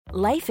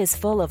Life is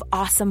full of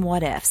awesome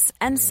what-ifs,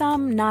 and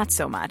some not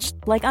so much,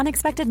 like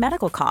unexpected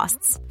medical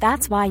costs.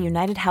 That's why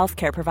United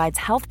Healthcare provides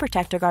Health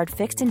Protector Guard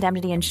fixed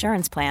indemnity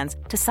insurance plans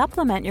to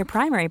supplement your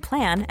primary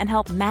plan and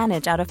help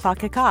manage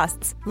out-of-pocket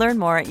costs. Learn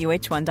more at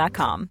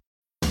UH1.com.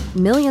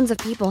 Millions of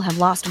people have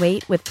lost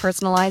weight with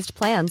personalized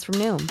plans from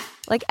Noom.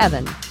 Like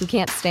Evan, who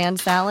can't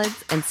stand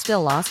salads and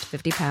still lost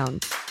 50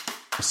 pounds.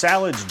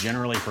 Salads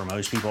generally for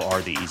most people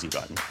are the easy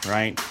button,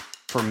 right?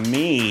 For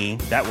me,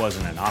 that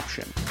wasn't an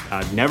option.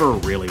 I never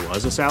really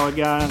was a salad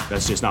guy.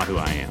 That's just not who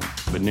I am.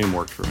 But Noom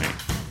worked for me.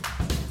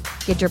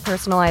 Get your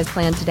personalized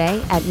plan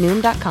today at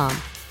Noom.com.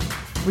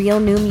 Real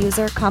Noom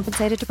user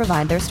compensated to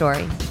provide their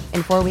story.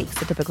 In 4 weeks,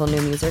 the typical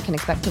Noom user can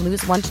expect to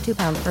lose 1 to 2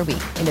 pounds per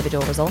week.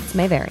 Individual results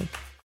may vary.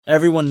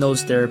 Everyone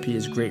knows therapy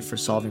is great for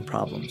solving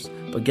problems,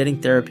 but getting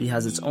therapy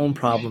has its own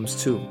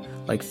problems too,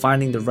 like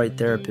finding the right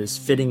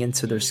therapist, fitting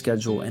into their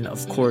schedule, and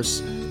of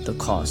course, the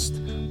cost.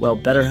 Well,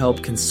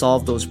 BetterHelp can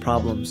solve those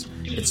problems.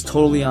 It's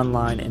totally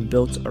online and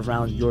built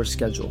around your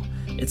schedule.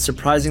 It's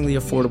surprisingly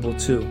affordable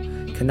too.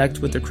 Connect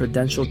with a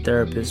credentialed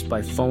therapist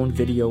by phone,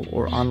 video,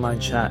 or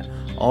online chat,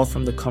 all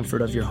from the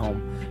comfort of your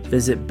home.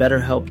 Visit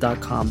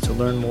BetterHelp.com to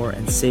learn more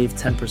and save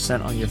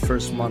 10% on your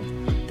first month.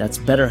 That's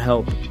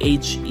BetterHelp,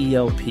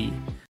 H-E-L-P.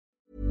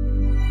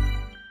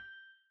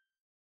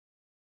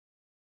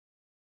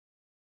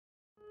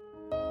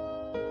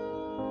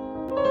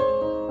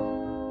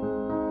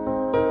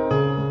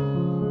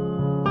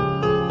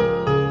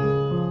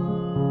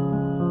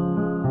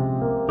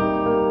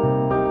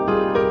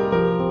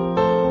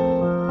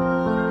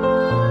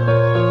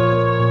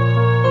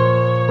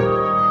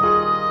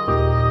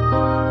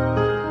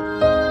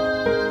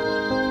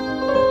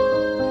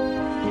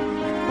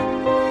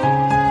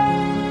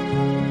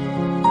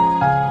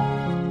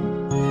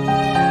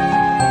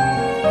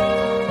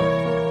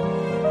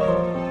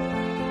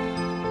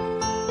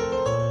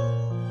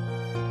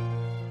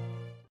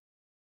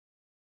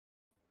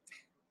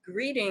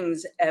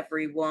 Greetings,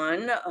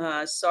 everyone.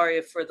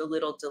 Sorry for the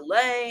little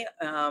delay,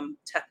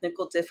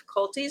 technical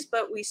difficulties,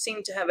 but we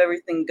seem to have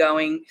everything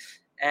going,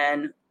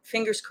 and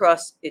fingers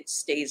crossed it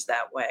stays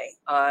that way.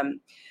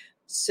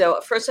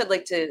 So first I'd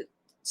like to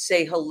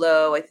say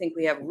hello. I think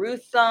we have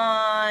Ruth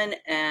on,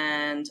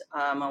 and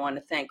I want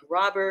to thank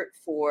Robert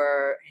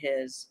for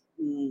his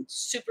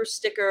super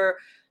sticker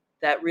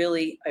that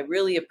I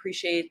really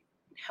appreciate.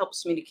 It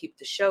helps me to keep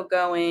the show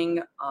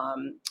going.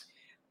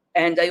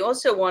 And I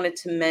also wanted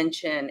to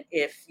mention,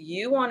 if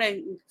you want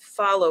to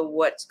follow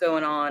what's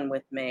going on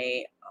with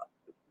me,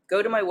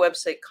 go to my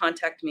website,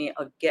 contact me.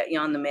 I'll get you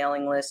on the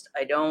mailing list.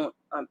 I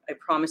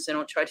promise I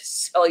don't try to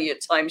sell you a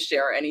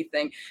timeshare or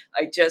anything.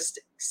 I just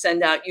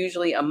send out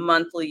usually a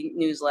monthly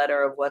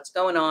newsletter of what's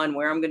going on,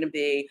 where I'm going to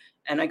be.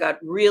 And I got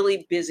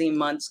really busy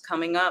months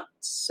coming up.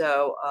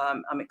 So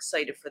I'm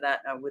excited for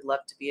that. And I would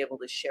love to be able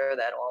to share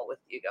that all with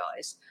you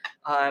guys.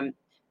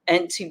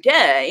 And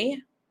today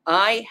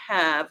I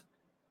have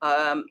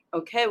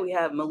we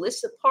have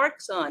Melissa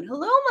Parks on.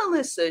 Hello,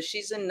 Melissa.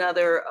 She's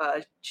another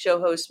show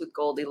host with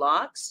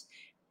Goldilocks.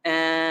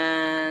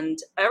 And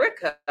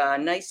Erica,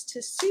 nice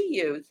to see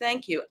you.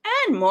 Thank you.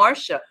 And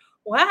Marcia.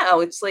 Wow,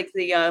 it's like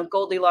the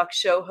Goldilocks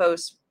show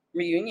host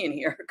reunion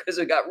here, because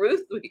we got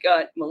Ruth, we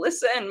got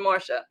Melissa, and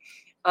Marcia.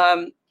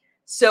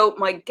 So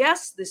my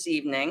guest this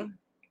evening,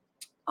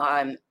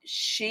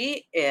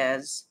 she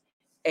is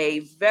a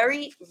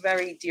very,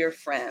 very dear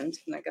friend.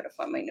 And I got to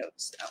find my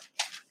notes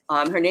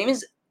now. Her name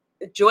is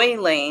Joy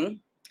Lane.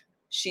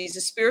 She's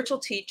a spiritual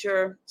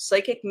teacher,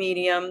 psychic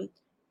medium,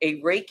 a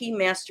Reiki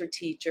master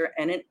teacher,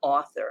 and an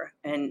author.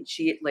 And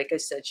she, like I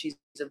said, she's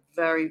a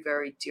very,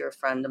 very dear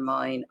friend of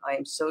mine. I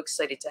am so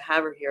excited to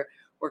have her here.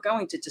 We're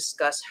going to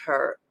discuss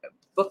her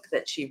book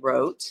that she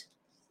wrote.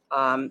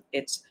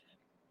 It's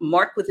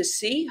Mark with a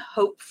C,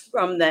 Hope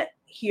from the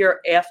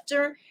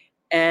Hereafter.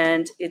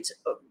 And it's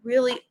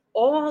really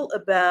all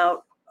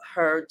about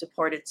her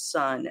departed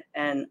son.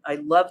 And I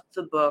loved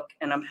the book,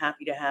 and I'm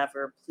happy to have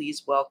her.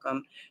 Please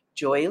welcome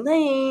Joy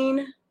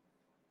Lane.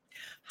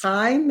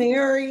 Hi,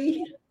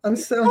 Mary. I'm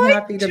so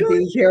happy to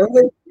be here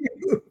with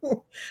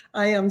you.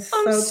 I'm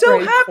so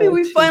happy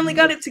we finally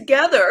got it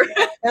together.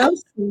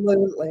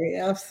 Absolutely.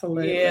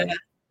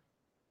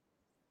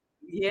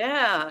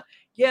 Yeah.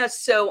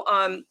 So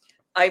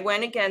I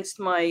went against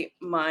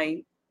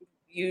my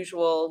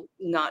usual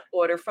not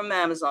order from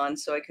Amazon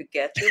so I could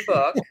get your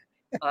book.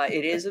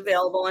 It is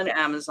available on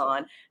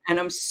Amazon, and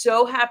I'm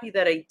so happy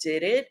that I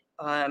did it.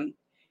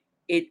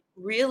 It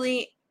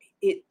really,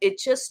 it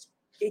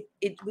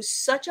was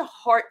such a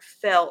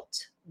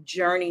heartfelt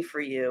journey for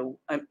you.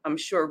 I'm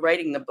sure,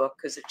 writing the book,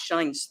 because it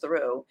shines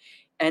through.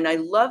 And I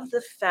love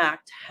the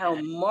fact how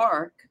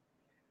Mark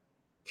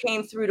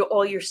came through to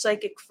all your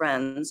psychic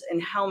friends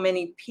and how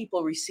many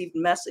people received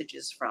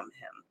messages from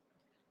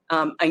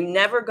him. I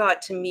never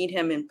got to meet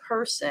him in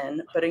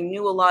person, but I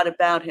knew a lot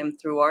about him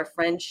through our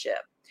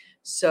friendship.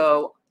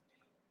 So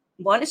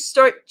want to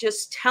start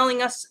just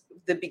telling us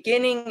the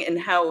beginning and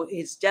how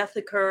his death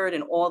occurred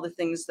and all the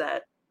things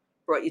that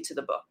brought you to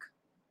the book.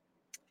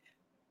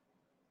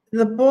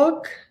 The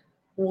book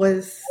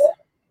was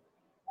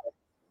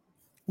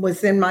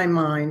was in my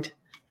mind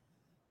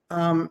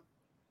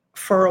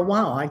for a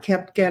while. I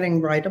kept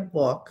getting write a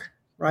book.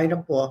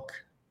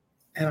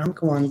 And I'm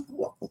going,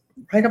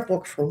 write a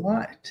book for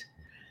what?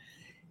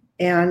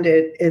 And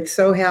it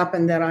so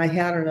happened that I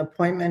had an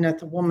appointment at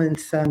the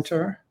Women's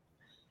Center,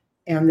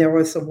 and there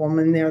was a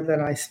woman there that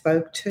I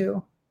spoke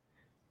to,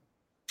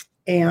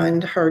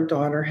 and her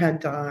daughter had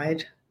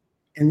died.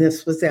 And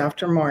this was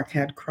after Mark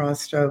had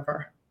crossed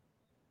over.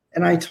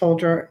 And I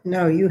told her,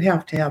 no, you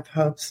have to have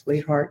hope,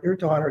 sweetheart. Your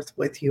daughter's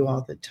with you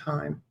all the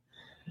time.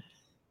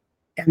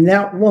 And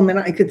that woman,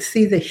 I could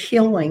see the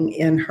healing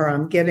in her.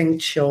 I'm getting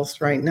chills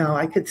right now.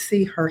 I could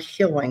see her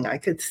healing. I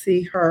could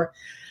see her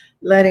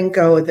letting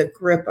go of the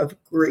grip of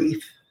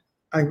grief.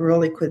 I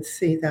really could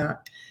see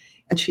that.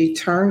 And she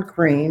turned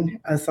green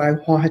as I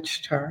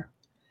watched her.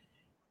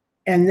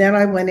 And then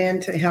I went in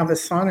to have a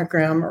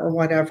sonogram or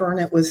whatever, and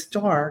it was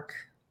dark.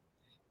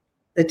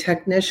 The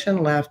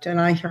technician left, and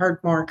I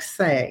heard Mark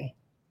say,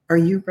 are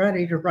you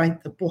ready to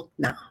write the book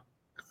now?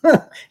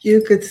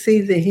 You could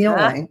see the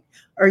healing.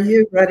 Are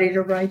you ready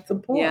to write the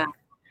book? Yeah.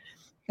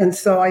 And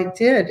so I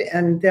did.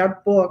 And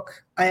that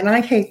book, and I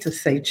hate to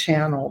say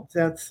channeled,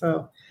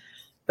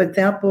 but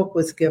that book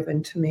was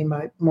given to me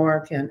by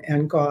Mark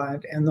and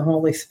God and the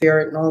Holy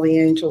Spirit and all the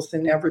angels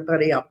and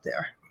everybody up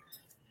there.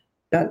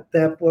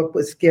 That book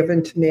was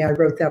given to me. I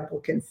wrote that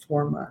book in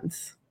 4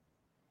 months.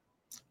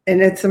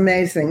 And it's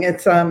amazing.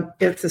 It's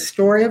a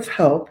story of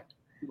hope.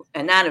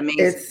 And that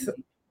amazing.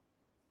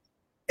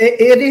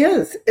 It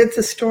is. It's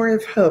a story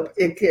of hope.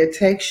 It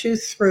takes you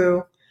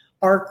through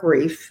our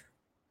grief,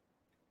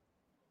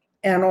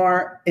 and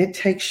it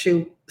takes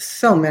you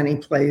so many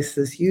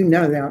places. You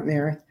know that,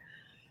 Mary.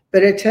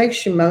 But it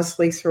takes you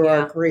mostly through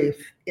our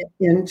grief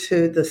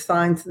into the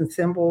signs and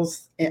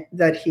symbols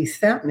that he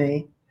sent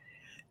me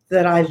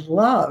that I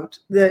loved,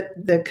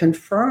 that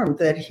confirmed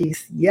that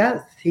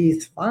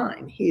he's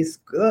fine. He's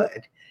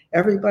good.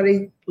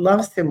 Everybody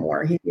loves him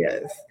where he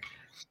is.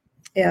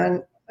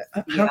 And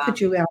how could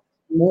you ask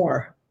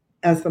more?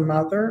 As a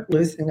mother,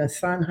 losing a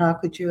son, how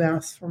could you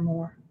ask for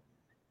more?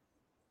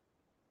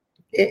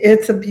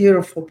 It's a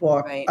beautiful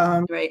book. Right,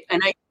 right.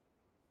 And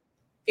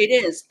it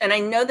is. And I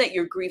know that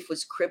your grief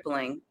was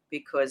crippling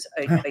because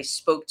I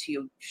spoke to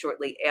you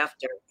shortly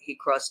after he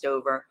crossed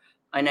over,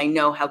 and I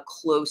know how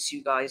close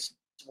you guys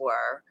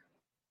were.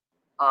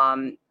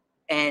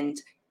 And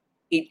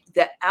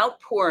the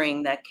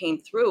outpouring that came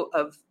through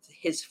of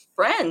his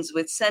friends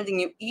with sending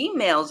you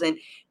emails, and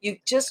you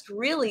just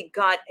really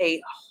got a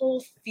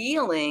whole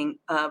feeling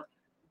of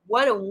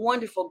what a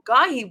wonderful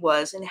guy he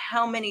was and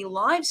how many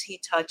lives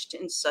he touched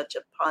in such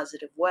a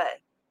positive way.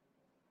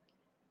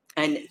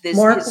 And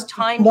his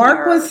time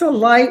Mark was a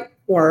light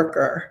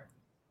worker.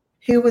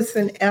 He was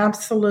an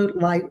absolute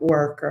light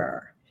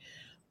worker.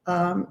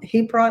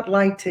 He brought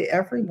light to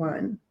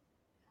everyone.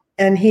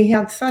 And he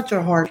had such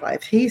a hard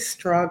life. He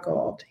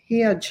struggled.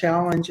 He had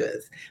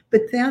challenges.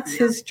 But that's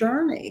his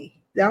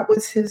journey. That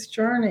was his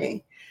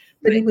journey.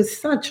 But he was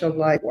such a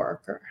light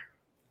worker.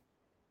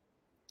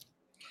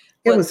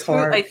 It was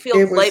hard. I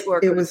feel light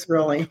workers. It was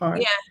really hard.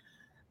 Yeah.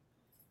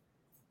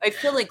 I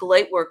feel like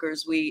light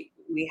workers, we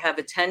have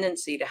a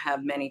tendency to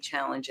have many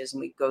challenges, and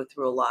we go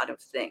through a lot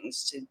of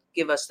things to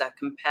give us that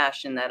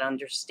compassion, that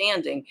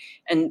understanding,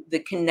 and the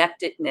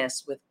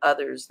connectedness with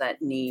others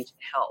that need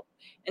help.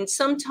 And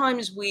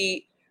sometimes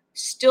we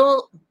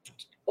still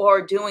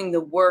are doing the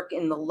work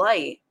in the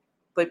light,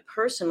 but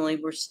personally,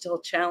 we're still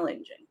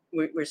challenging.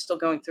 We're still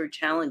going through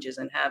challenges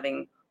and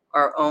having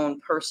our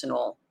own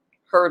personal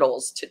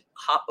hurdles to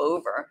hop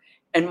over.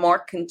 And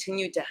Mark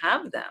continued to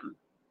have them.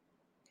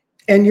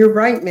 And you're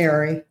right,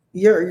 Mary.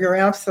 You're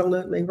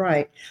absolutely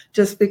right.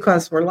 Just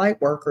because we're light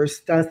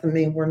workers doesn't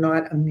mean we're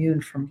not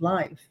immune from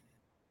life.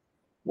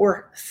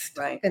 We're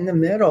stuck in the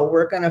middle.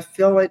 We're going to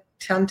feel it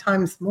 10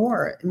 times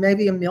more,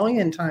 maybe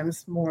 1,000,000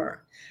 times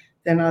more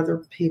than other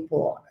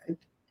people.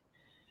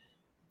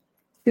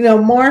 You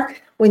know,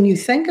 Mark, when you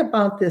think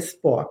about this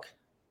book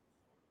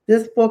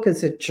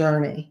is a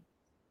journey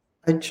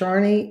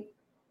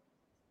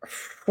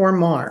for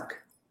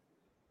Mark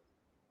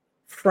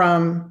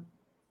from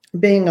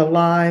being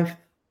alive,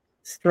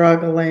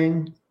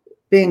 struggling,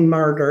 being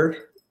murdered,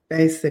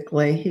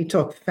 basically. He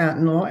took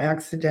fentanyl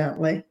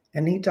accidentally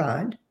and he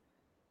died.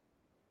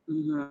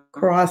 Mm-hmm.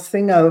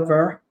 Crossing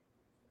over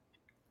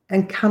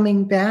and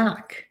coming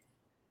back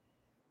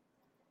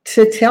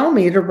to tell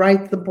me to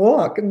write the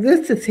book.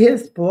 This is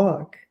his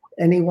book.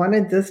 And he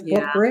wanted this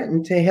book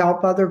written to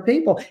help other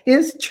people.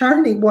 His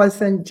journey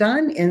wasn't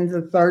done in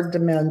the third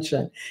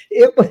dimension.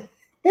 It was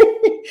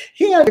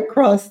he had to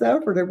cross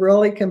over to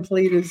really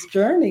complete his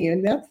journey.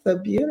 And that's so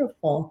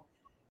beautiful.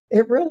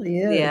 It really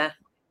is. Yeah,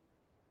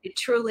 it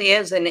truly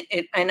is. And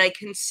I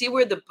can see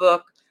where the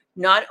book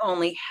not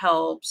only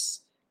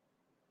helps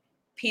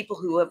people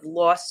who have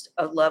lost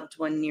a loved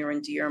one near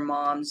and dear,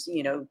 moms,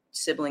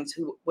 siblings,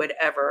 who,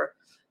 whatever.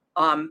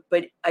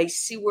 But I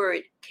see where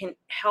it can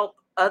help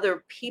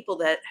other people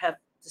that have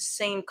the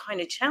same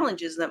kind of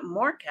challenges that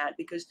Mark had,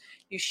 because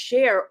you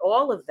share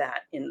all of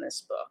that in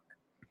this book.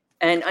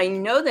 And I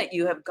know that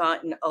you have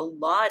gotten a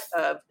lot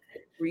of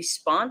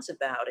response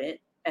about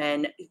it.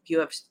 And you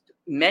have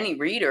many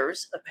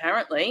readers,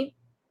 apparently.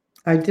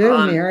 I do,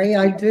 Mary.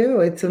 I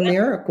do. It's a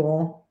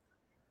miracle.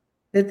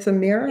 It's a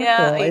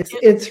miracle.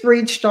 It's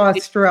reached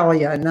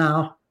Australia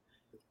now.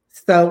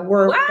 So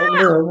we're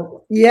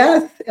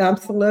yes,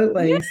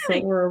 absolutely. Yeah, So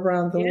we're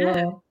around the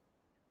world.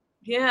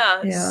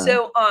 Yeah. Yeah.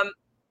 So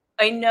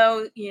I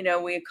know,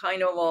 we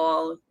kind of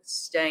all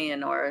stay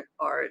in our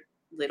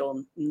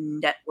little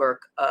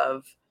network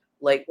of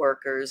light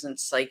workers and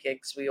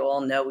psychics. We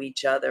all know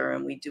each other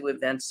and we do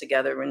events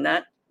together. And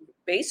that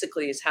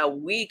basically is how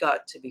we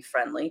got to be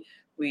friendly.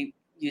 We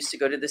used to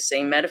go to the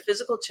same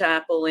metaphysical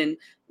chapel in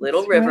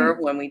Little River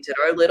when we did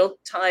our little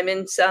time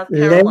in South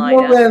Carolina.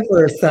 Little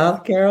River,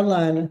 South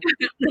Carolina.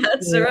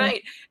 That's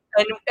right.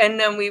 And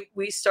then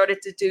we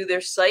started to do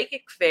their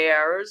psychic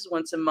fairs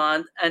once a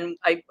month, and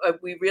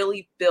we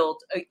really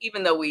built,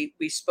 even though we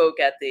spoke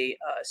at the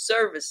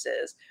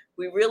services,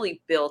 we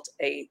really built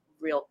a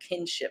real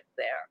kinship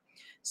there.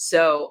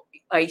 So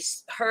I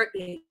heard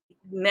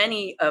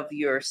many of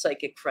your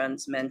psychic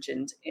friends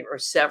mentioned, or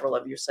several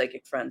of your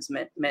psychic friends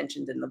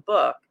mentioned in the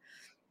book.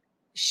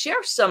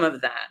 Share some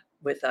of that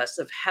with us,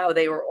 of how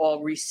they were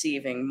all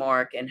receiving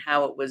Mark and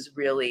how it was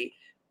really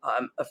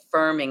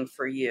affirming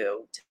for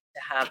you to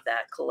have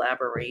that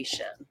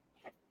collaboration.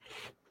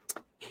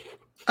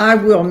 I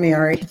will,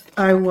 Mary.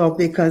 I will,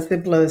 because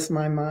it blows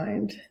my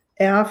mind.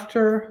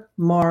 After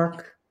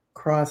Mark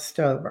crossed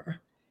over,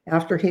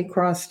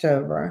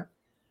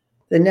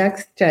 the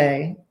next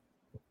day,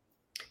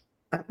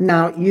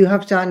 now you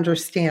have to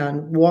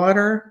understand,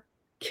 water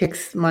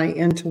kicks my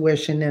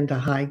intuition into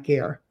high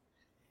gear.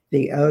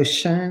 The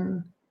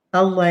ocean,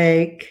 a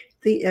lake,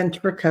 the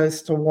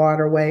intracoastal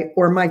waterway,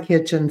 or my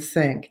kitchen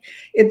sink,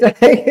 or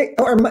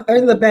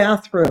the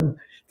bathroom.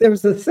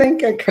 There's a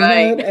sink, a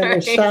commode, and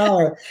a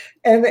shower.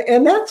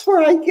 And that's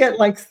where I get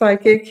like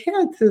psychic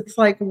hits. It's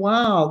like,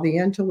 wow, the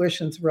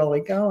intuition's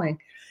really going.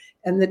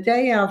 And the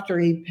day after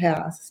he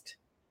passed,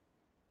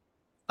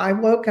 I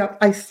woke up,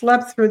 I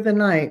slept through the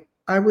night.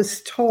 I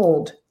was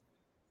told,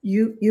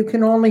 you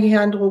can only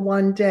handle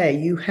one day.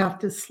 You have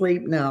to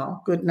sleep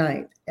now. Good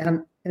night.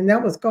 And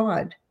that was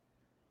God.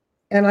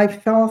 And I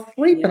fell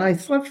asleep and I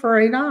slept for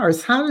 8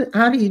 hours. How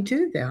do you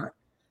do that?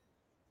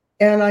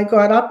 And I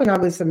got up and I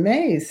was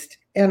amazed.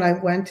 And I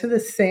went to the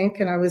sink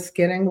and I was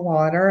getting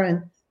water,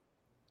 and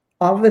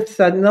all of a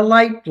sudden the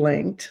light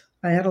blinked.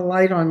 I had a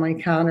light on my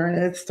counter and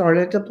it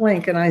started to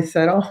blink. And I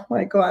said, oh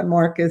my God,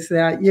 Mark, is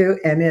that you?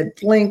 And it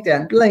blinked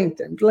and blinked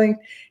and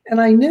blinked.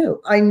 And I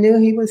knew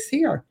he was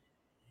here.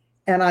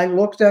 And I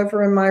looked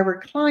over in my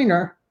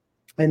recliner,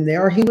 and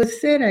there he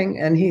was sitting,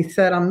 and he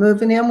said, I'm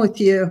moving in with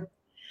you.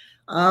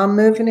 I'm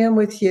moving in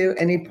with you.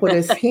 And he put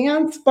his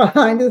hands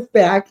behind his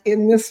back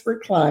in this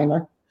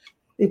recliner.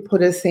 He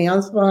put his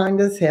hands behind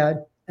his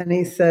head, and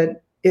he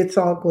said, it's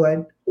all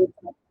good.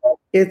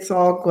 It's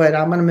all good.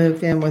 I'm going to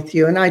move in with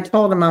you. And I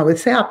told him I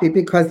was happy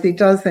because he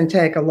doesn't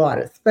take a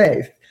lot of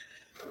space.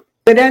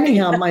 But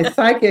anyhow, my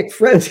psychic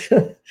friends,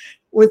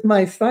 with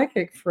my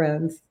psychic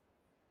friends,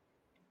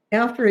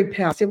 after he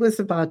passed, it was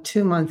about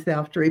 2 months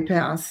after he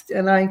passed.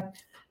 And I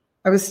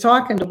was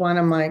talking to one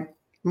of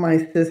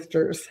my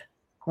sisters,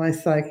 my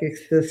psychic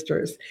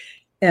sisters.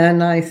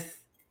 And I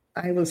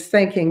was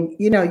thinking,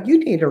 you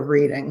need a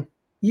reading.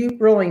 You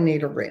really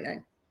need a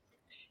reading.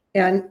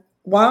 And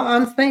while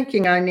I'm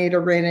thinking I need a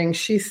reading,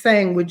 she's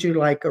saying, would you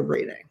like a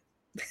reading?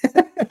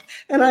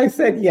 And I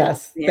said,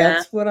 yes,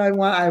 that's what I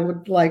want. I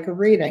would like a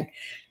reading.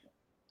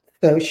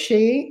 So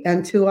she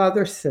and 2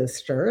 other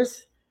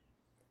sisters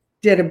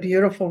did a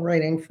beautiful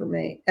reading for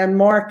me. And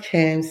Mark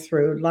came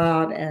through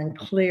loud and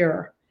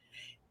clear.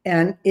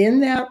 And in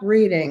that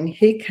reading,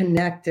 he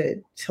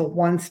connected to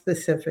one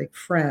specific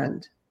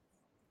friend,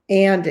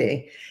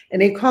 Andy.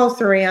 And he calls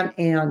her Aunt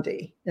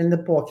Andy in the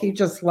book. He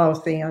just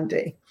loves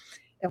Andy.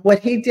 And what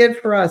he did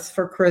for us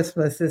for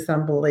Christmas is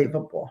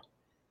unbelievable.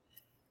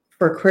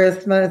 For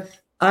Christmas,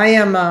 I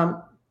am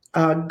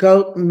a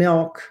goat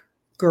milk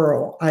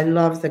girl. I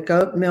love the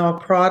goat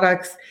milk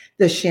products,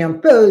 the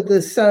shampoo,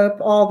 the soap,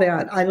 all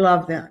that. I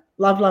love that.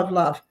 Love, love,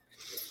 love.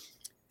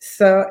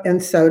 So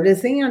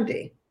does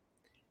Andy.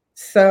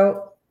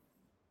 So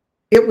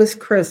it was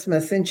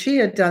Christmas, and she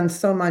had done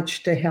so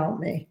much to help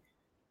me.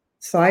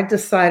 So I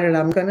decided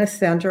I'm going to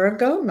send her a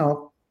goat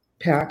milk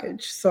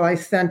package. So I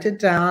sent it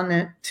down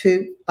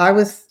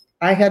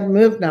I had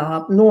moved now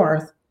up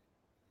north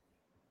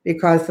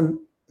because of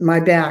my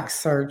back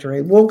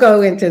surgery. We'll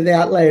go into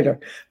that later.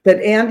 But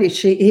Andy,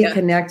 he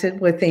connected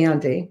with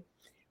Andy.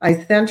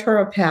 I sent her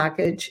a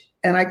package,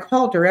 and I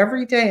called her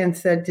every day and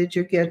said, did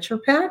you get your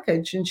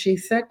package? And she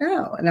said,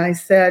 no. And I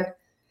said,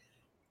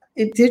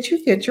 did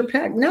you get your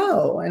package?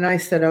 No. And I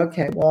said,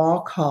 okay, well,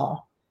 I'll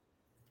call.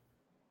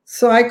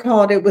 So I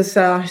called. It was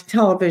a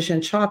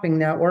television shopping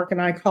network,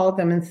 and I called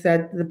them and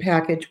said the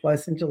package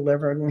wasn't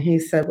delivered. And he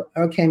said,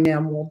 okay,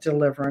 ma'am, we'll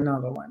deliver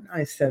another one.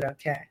 I said,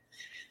 okay.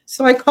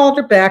 So I called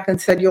her back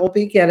and said, you'll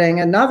be getting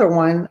another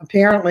one.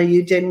 Apparently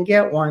you didn't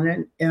get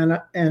one.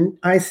 And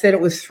I said it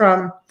was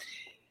from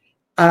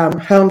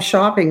Home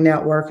Shopping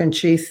Network. And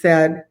she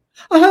said,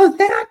 Oh,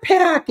 that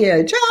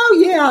package.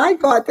 Oh, yeah, I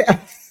got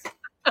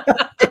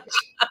that.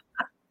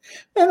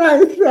 And I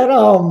said,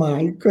 oh,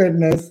 my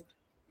goodness.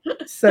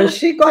 So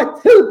she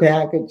got 2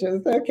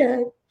 packages,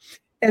 okay?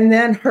 And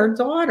then her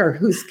daughter,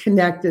 who's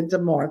connected to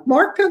Mark.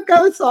 Mark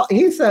goes,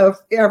 he's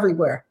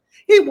everywhere.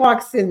 He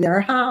walks in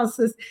their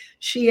houses.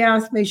 She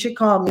asked me, she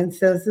called me and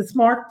says, is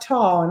Mark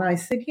tall? And I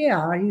said,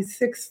 yeah, he's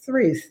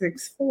 6'3",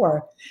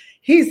 6'4".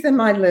 He's in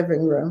my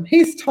living room.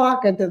 He's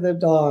talking to the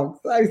dogs.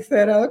 I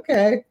said,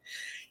 okay.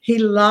 He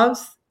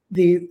loves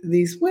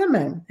these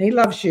women. He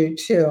loves you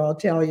too, I'll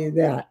tell you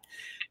that.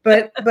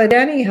 But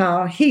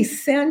anyhow, he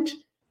sent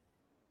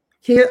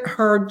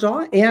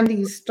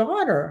Andy's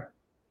daughter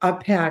a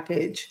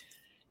package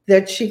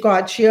that she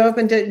got. She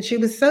opened it and she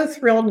was so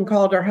thrilled and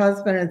called her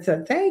husband and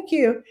said, thank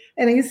you.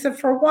 And he said,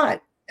 for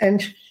what?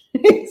 And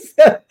he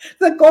said,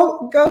 the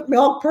goat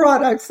milk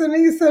products. And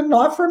he said,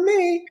 not for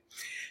me.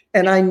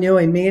 And I knew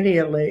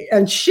immediately.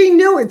 And she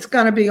knew it's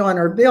going to be on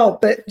her bill,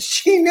 but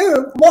she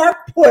knew Mark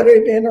put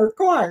it in her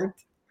cart.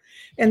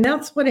 And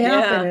that's what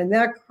happened. And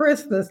that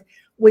Christmas,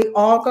 we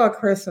all got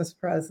Christmas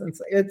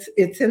presents.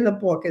 It's in the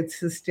book. It's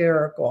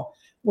hysterical.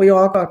 We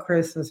all got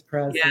Christmas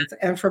presents.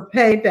 And for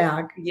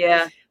payback,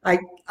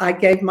 I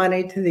gave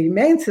money to the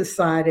Humane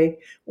Society,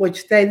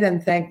 which they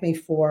then thanked me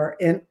for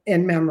in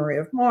memory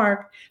of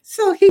Mark.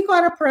 So he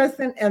got a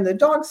present and the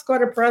dogs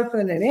got a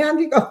present and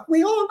Andy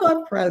we all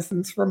got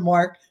presents from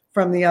Mark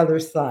from the other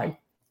side.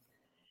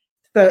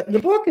 So the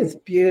book is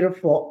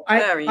beautiful.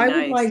 I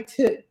would like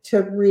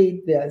to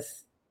read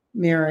this,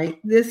 Mary.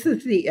 This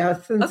is the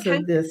essence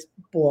of this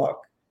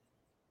book.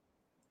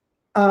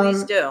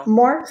 Please do.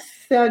 Mark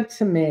said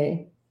to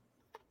me,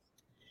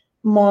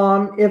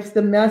 Mom, if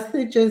the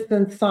messages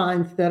and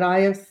signs that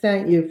I have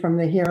sent you from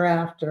the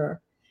hereafter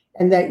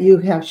and that you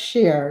have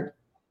shared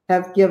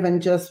have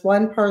given just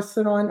one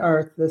person on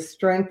earth the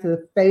strength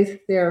to face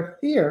their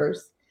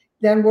fears,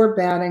 then we're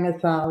batting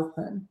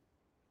 1,000.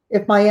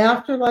 If my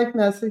afterlife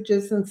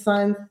messages and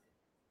signs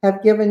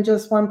have given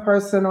just one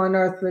person on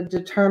earth the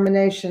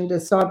determination to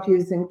stop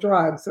using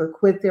drugs or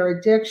quit their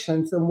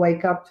addictions and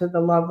wake up to the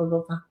love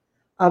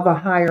of a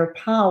higher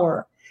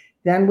power,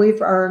 then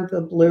we've earned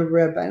the blue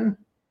ribbon.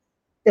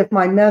 If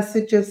my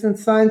messages and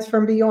signs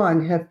from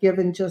beyond have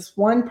given just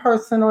one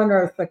person on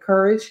earth the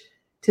courage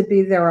to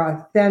be their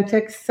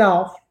authentic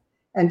self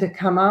and to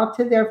come out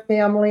to their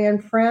family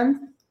and friends,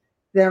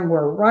 then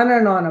we're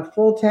running on a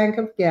full tank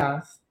of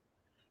gas.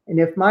 And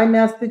if my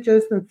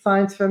messages and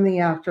signs from the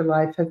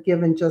afterlife have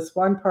given just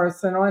one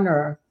person on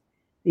earth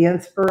the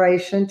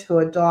inspiration to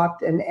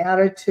adopt an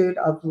attitude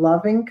of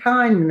loving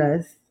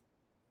kindness,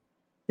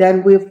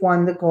 then we've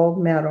won the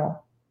gold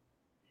medal.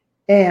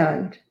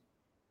 And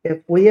if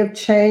we have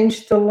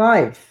changed the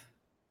life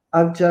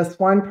of just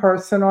one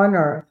person on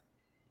earth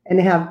and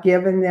have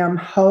given them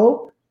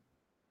hope,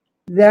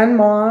 then,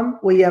 Mom,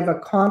 we have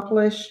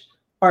accomplished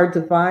our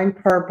divine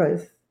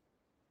purpose.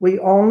 We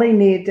only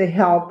need to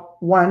help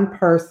one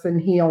person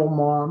heal,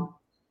 Mom.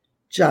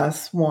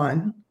 Just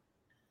one.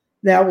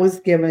 That was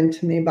given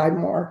to me by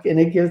Mark, and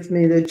it gives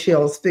me the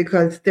chills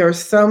because there's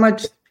so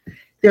much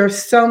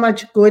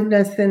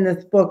goodness in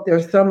this book.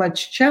 There's so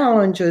much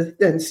challenges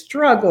and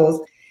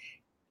struggles.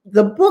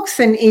 The book's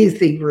an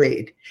easy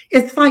read.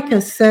 It's like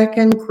a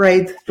second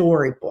grade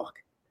storybook.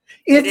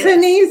 It's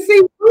an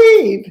easy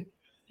read.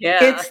 Yeah.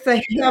 It's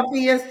the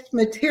heaviest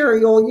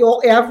material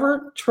you'll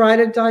ever try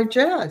to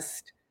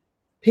digest.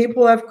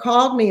 People have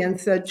called me and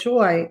said,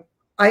 Joy,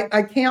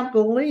 I can't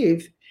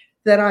believe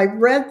that I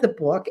read the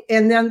book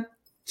and then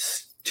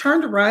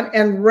turned around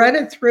and read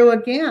it through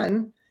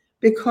again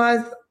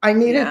because I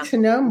needed to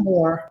know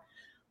more.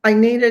 I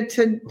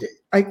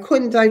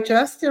couldn't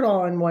digest it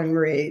all in one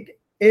read.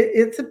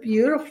 It's a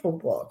beautiful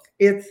book.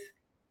 It's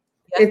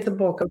a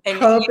book of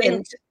hope.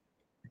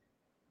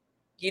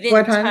 You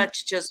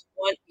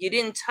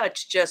didn't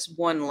touch just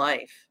one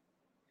life.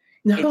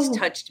 No. It's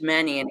touched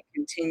many, and it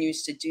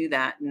continues to do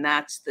that. And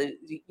that's the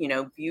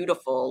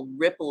beautiful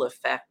ripple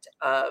effect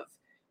of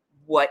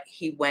what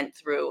he went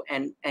through,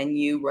 and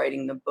you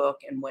writing the book,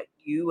 and what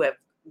you have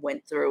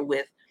went through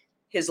with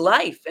his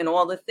life and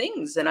all the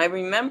things. And I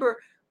remember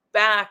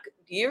back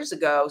years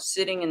ago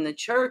sitting in the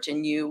church,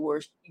 and you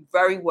were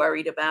very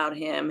worried about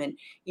him, and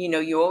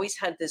you always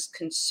had this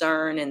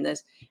concern and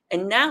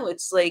now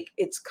it's like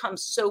it's come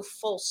so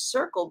full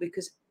circle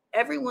because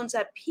everyone's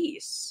at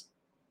peace,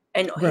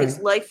 and his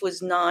life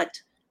was not,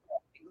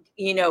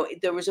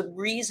 there was a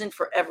reason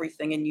for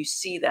everything, and you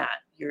see that,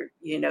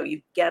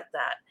 you get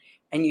that,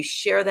 and you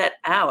share that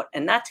out,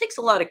 and that takes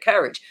a lot of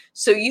courage.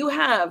 So you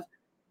have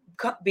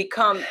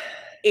become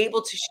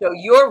able to show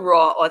your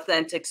raw,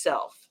 authentic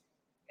self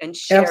and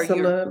share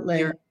your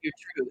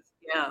truth.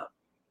 Yeah.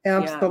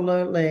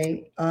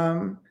 Absolutely.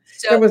 So,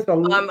 there was a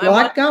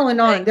lot going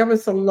on. There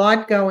was a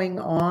lot going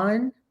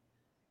on.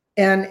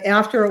 And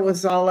after it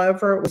was all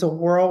over, it was a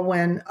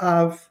whirlwind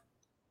of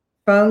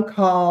phone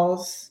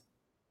calls,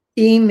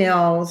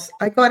 emails.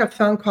 I got a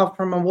phone call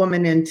from a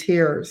woman in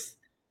tears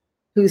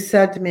who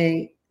said to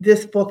me,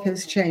 this book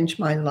has changed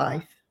my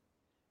life.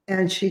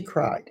 And she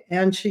cried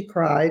and she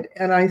cried.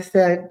 And I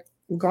said,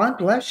 God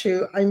bless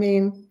you. I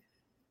mean,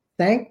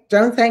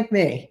 don't thank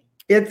me.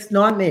 It's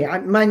not me.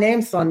 My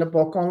name's on the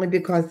book only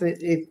because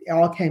it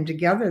all came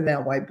together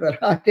that way,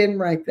 but I didn't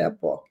write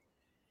that book.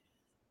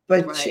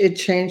 But Right. it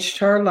changed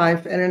her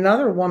life. And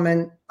another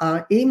woman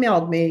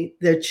emailed me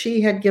that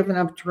she had given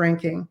up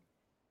drinking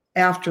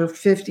after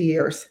 50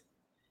 years.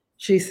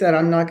 She said,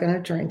 I'm not going to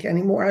drink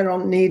anymore. I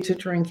don't need to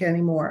drink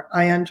anymore.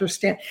 I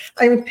understand.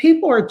 I mean,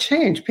 people are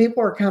changed.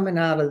 People are coming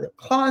out of the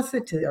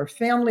closet to their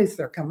families.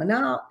 They're coming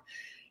out.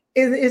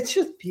 It's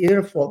just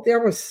beautiful.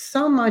 There was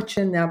so much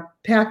in that,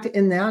 packed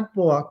in that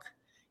book,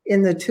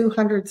 in the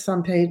 200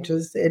 some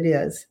pages it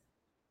is,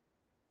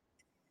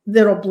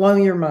 that'll blow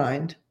your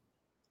mind.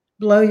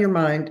 Blow your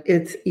mind.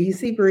 It's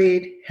easy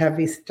read,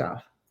 heavy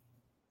stuff.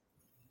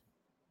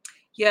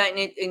 Yeah,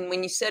 and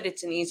when you said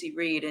it's an easy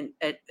read, and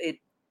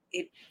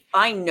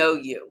I know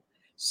you,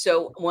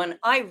 so when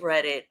I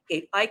read it,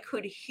 I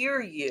could hear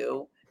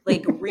you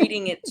like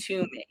reading it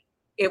to me.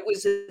 It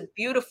was a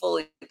beautiful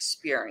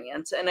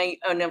experience,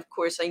 and of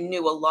course I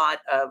knew a lot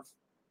of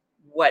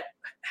what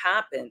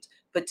happened,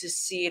 but to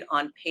see it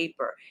on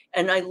paper,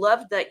 and I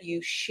love that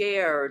you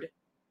shared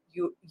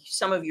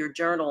some of your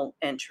journal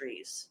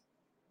entries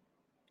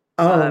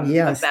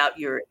Yes. about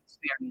your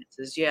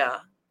experiences. Yeah,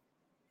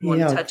 you want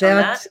Yeah, to touch on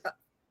that?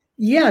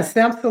 Yes,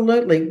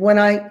 absolutely.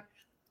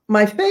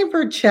 My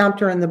favorite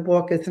chapter in the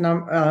book is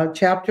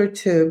chapter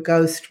 2,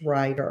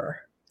 Ghostwriter,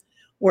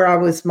 where I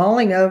was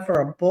mulling over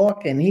a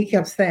book and he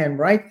kept saying,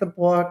 write the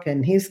book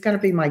and he's going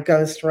to be my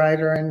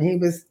ghostwriter. And he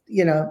was,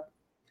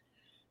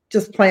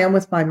 just playing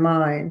with my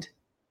mind.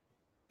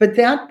 But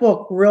that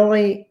book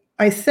really,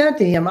 I said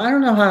to him, I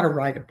don't know how to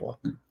write a book.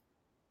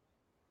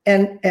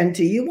 And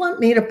do you want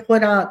me to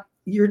put out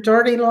your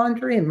dirty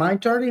laundry and my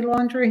dirty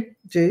laundry?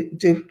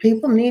 Do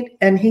people need?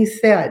 And he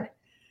said,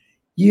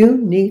 you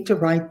need to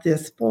write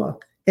this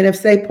book. And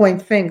if they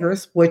point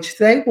fingers, which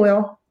they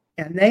will,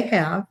 and they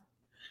have,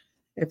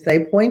 if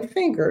they point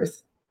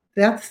fingers,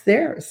 that's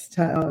theirs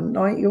to own,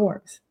 not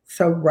yours.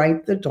 So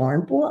write the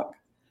darn book.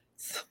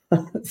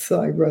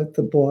 So I wrote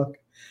the book.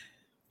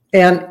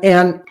 And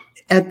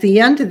at the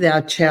end of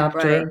that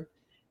chapter,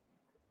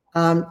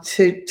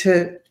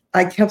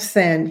 I kept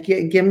saying,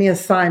 give me a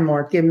sign,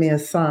 Mark, give me a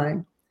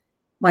sign.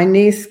 My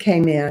niece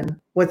came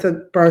in with a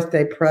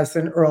birthday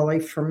present early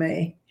for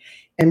me.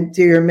 And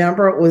do you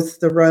remember it was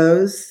the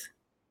rose?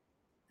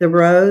 The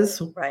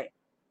rose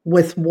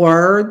with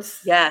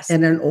words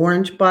and an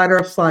orange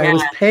butterfly. Yes. It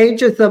was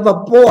pages of a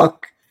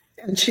book.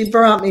 And she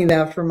brought me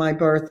that for my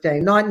birthday,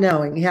 not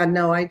knowing, had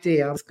no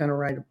idea I was going to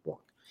write a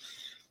book.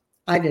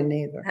 I didn't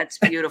either. That's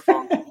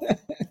beautiful.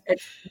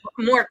 It's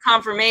more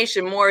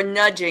confirmation, more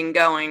nudging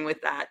going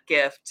with that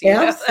gift.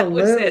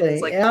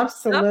 Absolutely.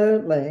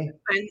 Absolutely.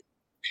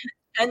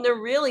 And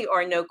there really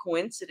are no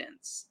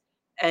coincidences.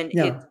 And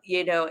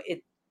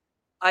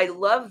I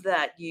love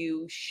that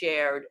you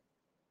shared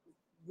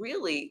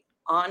really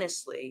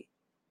honestly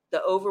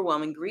the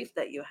overwhelming grief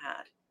that you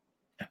had,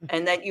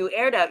 and that you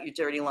aired out your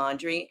dirty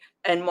laundry,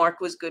 and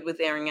Mark was good with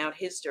airing out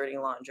his dirty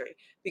laundry,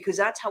 because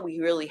that's how we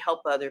really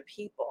help other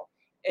people.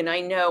 And I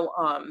know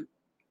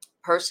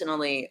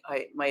personally,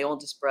 my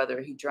oldest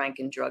brother, he drank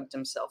and drugged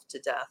himself to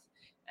death.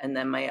 And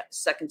then my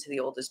second to the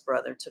oldest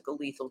brother took a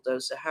lethal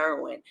dose of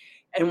heroin.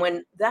 And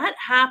when that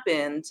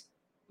happened,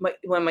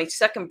 when my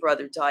second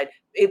brother died,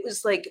 it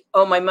was like,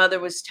 oh, my mother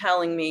was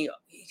telling me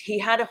he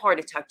had a heart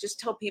attack. Just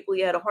tell people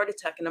he had a heart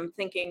attack. And I'm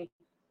thinking,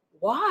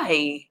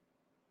 why?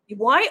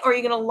 Why are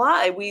you going to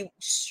lie? We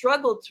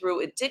struggled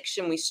through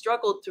addiction. We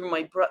struggled through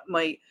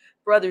my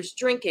brother's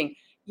drinking,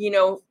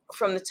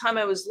 from the time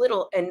I was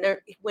little. And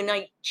when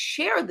I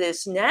share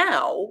this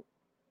now,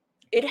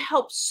 it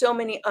helps so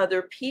many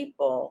other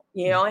people.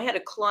 I had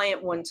a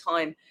client one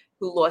time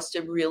who lost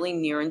a really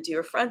near and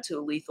dear friend to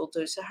a lethal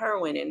dose of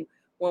heroin. And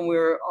when we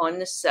were on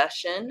the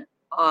session,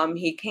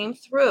 he came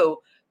through.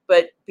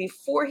 But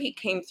before he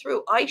came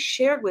through, I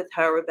shared with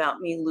her about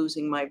me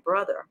losing my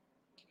brother.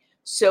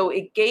 So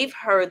it gave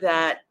her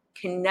that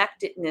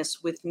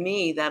connectedness with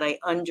me, that I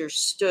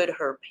understood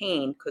her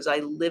pain because I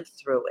lived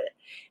through it.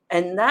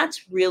 And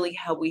that's really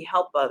how we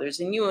help others.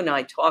 And you and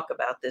I talk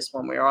about this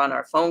when we're on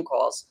our phone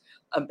calls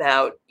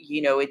about,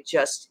 it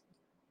just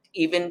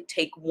even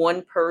take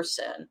one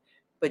person,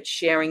 but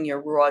sharing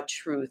your raw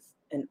truth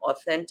and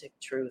authentic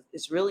truth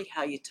is really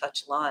how you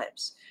touch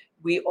lives.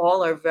 We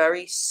all are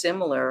very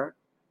similar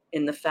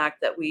in the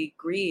fact that we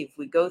grieve,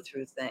 we go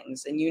through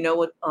things. And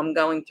what I'm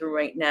going through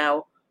right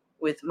now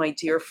with my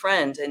dear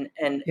friend.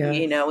 And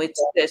yes.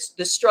 It's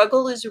the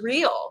struggle is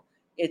real.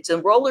 It's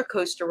a roller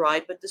coaster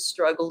ride, but the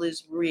struggle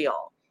is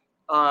real.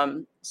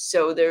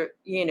 So there,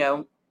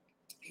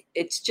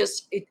 it's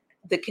just,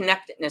 the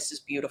connectedness is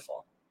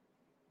beautiful.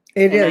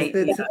 It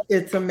is.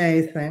 It's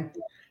amazing.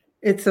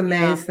 It's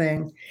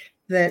amazing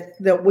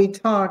that we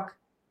talk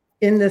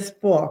in this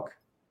book.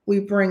 We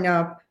bring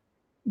up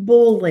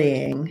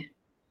bullying.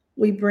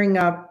 We bring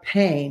up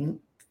pain,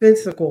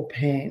 physical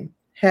pain,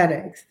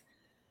 headaches.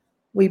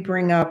 We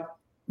bring up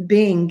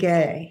being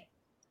gay.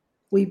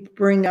 We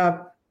bring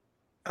up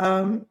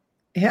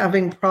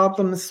having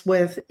problems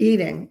with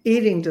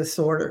eating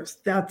disorders.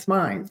 That's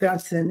mine.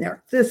 That's in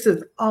there. This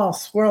is all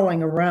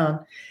swirling around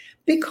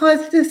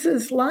because this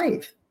is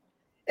life.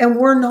 And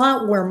we're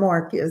not where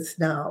Mark is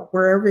now,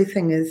 where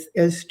everything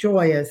is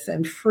joyous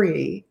and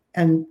free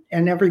and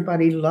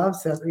everybody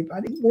loves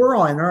everybody. We're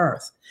on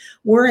Earth.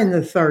 We're in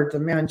the third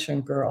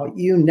dimension, girl.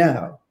 You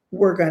know,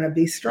 we're going to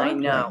be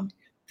struggling. I know.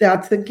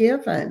 That's a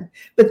given.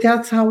 But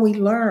that's how we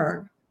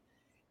learn.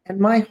 And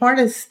my heart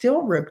is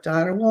still ripped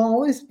out. It will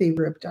always be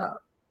ripped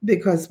out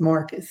because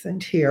Mark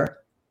isn't here.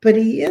 But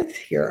he is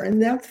here. And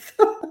that's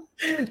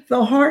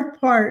the hard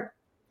part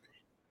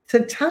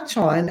to touch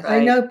on.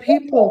 Right. I know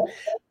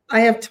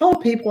I have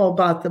told people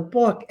about the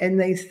book, and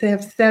they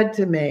have said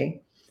to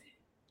me,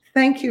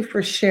 thank you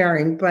for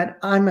sharing, but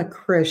I'm a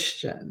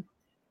Christian.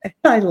 And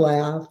I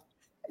laugh.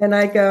 And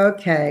I go,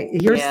 okay,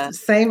 here's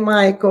St.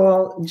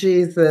 Michael,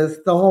 Jesus,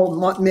 the whole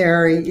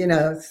Mary,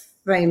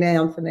 St.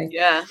 Anthony.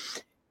 Yeah.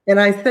 And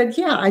I said,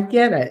 yeah, I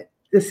get it.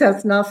 This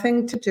has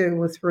nothing to do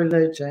with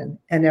religion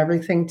and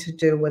everything to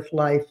do with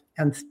life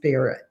and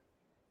spirit.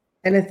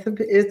 And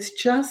it's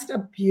just a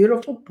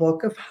beautiful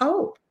book of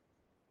hope.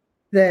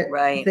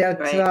 In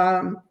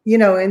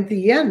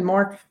the end,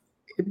 Mark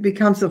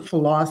becomes a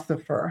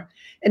philosopher,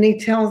 and he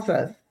tells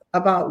us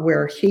about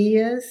where he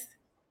is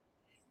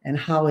and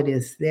how it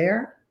is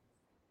there.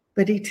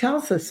 But he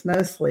tells us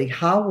mostly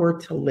how we're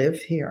to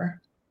live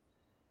here.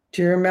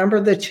 Do you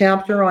remember the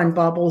chapter on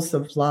bubbles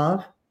of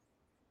love?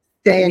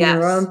 Stay in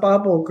your own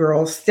bubble,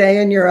 girl.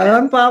 Stay in your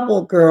own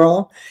bubble,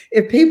 girl.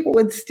 If people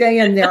would stay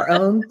in their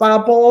own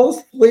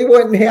bubbles, we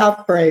wouldn't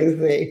have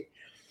crazy.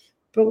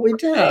 But we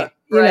do.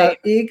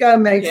 Ego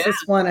makes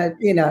us want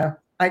to,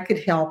 I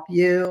could help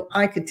you.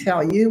 I could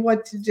tell you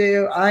what to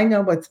do. I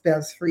know what's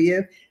best for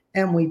you.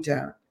 And we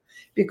don't.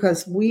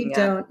 Because we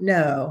don't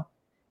know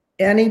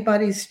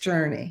anybody's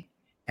journey.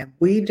 And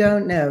we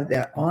don't know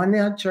that on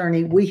that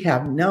journey, we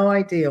have no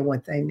idea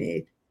what they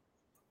need.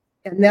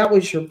 And that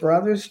was your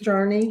brother's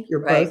journey. You're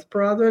both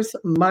brothers.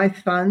 My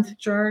son's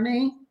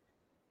journey.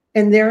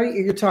 And there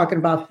you're talking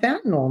about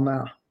fentanyl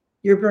now.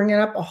 You're bringing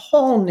up a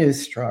whole new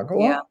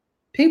struggle. Yeah.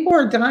 People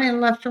are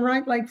dying left and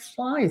right like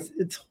flies.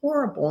 It's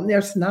horrible. And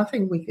there's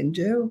nothing we can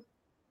do.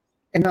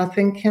 And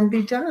nothing can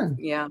be done.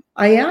 Yeah.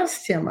 I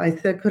asked him, I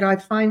said, could I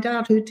find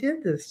out who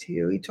did this to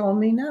you? He told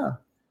me no.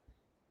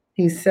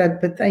 He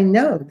said, but they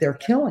know they're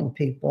killing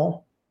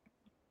people.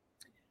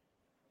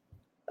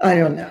 I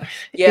don't know.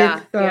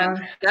 Yeah.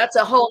 That's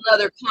a whole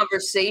other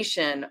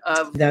conversation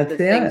of the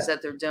things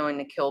that they're doing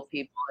to kill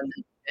people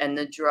and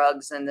the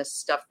drugs and the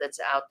stuff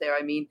that's out there.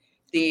 I mean,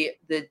 the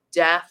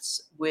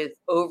deaths with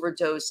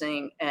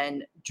overdosing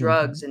and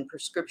drugs and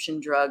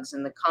prescription drugs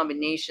and the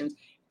combinations,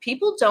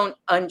 people don't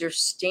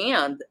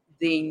understand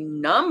the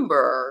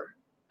number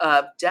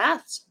of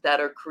deaths that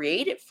are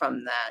created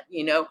from that.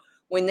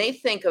 When they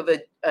think of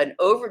an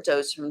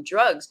overdose from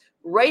drugs,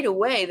 right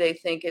away they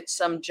think it's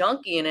some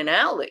junkie in an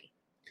alley.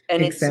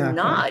 And it's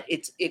not.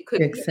 It could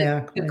be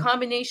the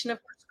combination of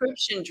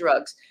prescription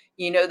drugs.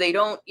 They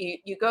don't.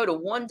 You go to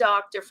one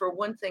doctor for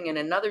one thing and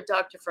another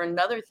doctor for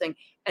another thing,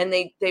 and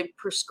they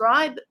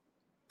prescribe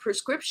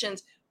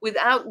prescriptions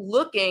without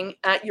looking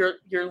at your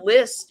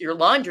list, your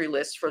laundry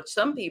list for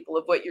some people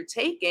of what you're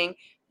taking,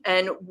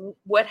 and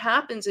what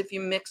happens if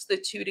you mix the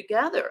two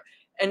together.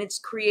 And it's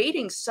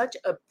creating such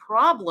a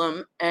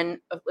problem, and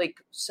like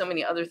so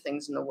many other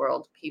things in the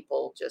world,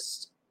 people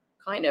just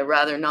kind of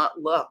rather not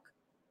look.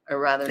 Or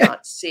rather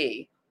not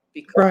see,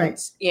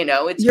 because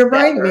it's You're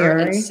better right,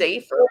 Mary. and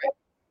safer.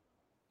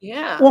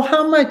 Yeah. Well,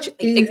 how much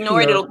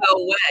ignore it, it'll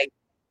go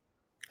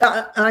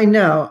away. I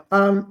know.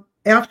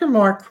 After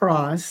Mark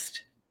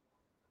crossed,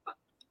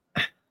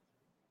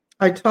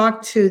 I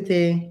talked to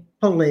the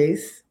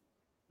police,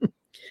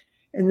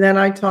 and then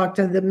I talked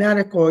to the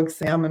medical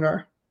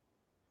examiner,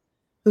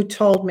 who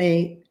told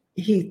me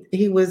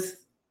he was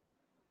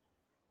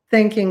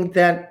thinking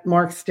that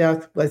Mark's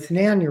death was an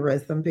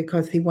aneurysm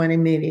because he went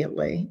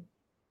immediately.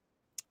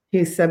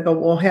 He said, but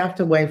we'll have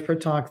to wait for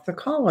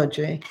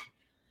toxicology.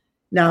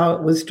 Now,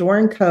 it was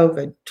during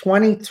COVID,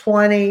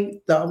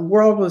 2020, the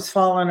world was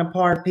falling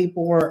apart.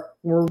 People were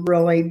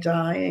really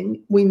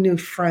dying. We knew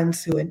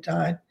friends who had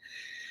died.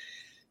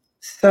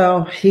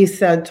 So he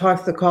said,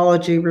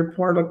 toxicology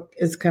report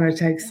is going to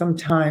take some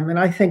time. And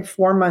I think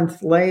 4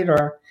 months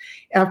later,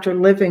 after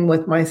living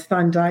with my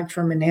son died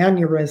from an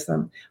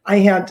aneurysm, I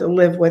had to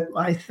live with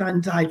my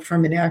son died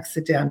from an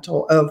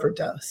accidental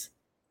overdose.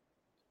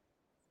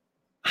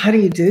 How do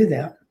you do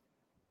that?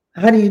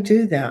 How do you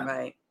do that?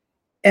 Right.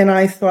 And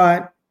I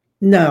thought,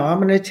 no, I'm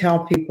going to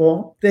tell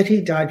people that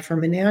he died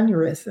from an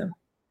aneurysm.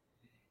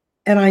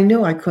 And I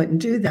knew I couldn't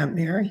do that,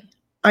 Mary.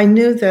 I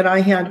knew that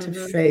I had to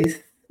face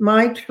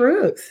my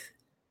truth.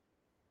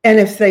 And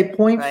if they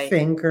point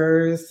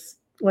fingers,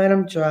 let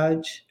them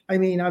judge. I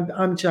mean,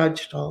 I'm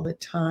judged all the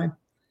time.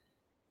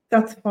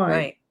 That's fine.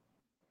 Right.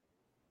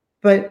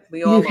 But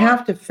you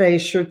have to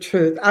face your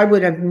truth. I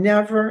would have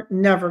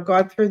never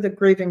got through the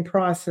grieving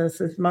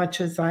process as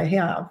much as I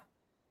have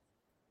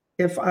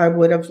if I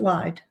would have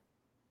lied.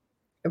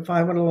 if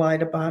I would have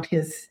lied about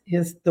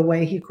the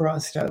way he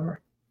crossed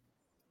over.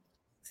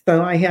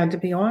 So I had to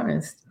be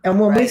honest. And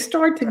when we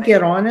start to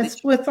get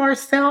honest with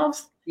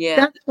ourselves,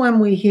 that's when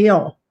we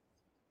heal.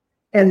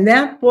 And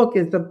that book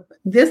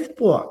this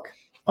book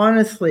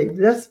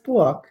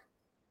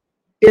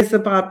is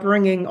about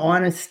bringing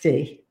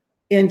honesty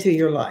into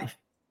your life.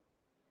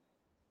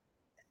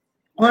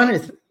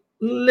 Honest.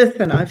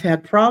 Listen, I've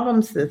had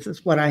problems. This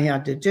is what I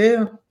had to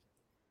do.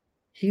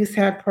 He's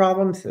had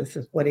problems. This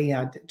is what he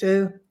had to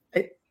do.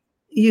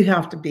 You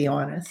have to be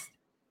honest,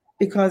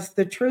 because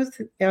the truth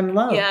and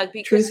love,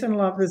 truth and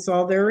love is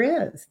all there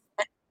is.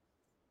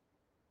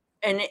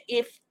 And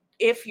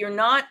if you're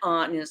not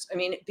honest, I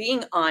mean,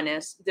 being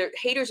honest,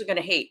 haters are going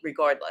to hate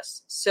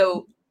regardless.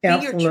 So be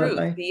your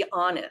truth, be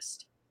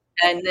honest.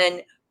 And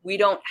then we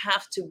don't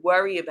have to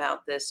worry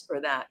about this or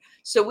that.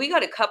 So we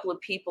got a couple of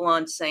people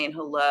on saying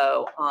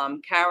hello.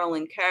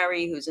 Carolyn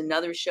Carey, who's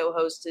another show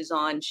host, is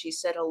on. She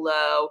said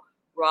hello.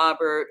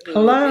 Robert, who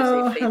is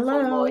a faithful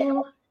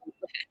lawyer.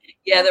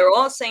 Yeah, they're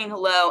all saying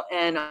hello.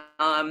 And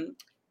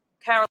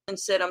Carolyn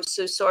said, I'm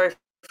so sorry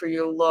for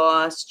your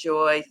loss,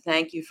 Joy.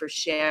 Thank you for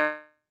sharing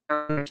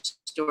your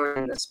story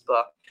in this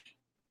book.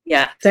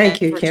 Yeah.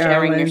 Thank you, for Carolyn.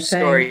 Sharing your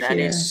story. Thank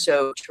you. That is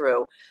so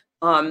true.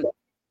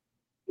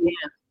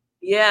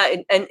 Yeah.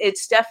 And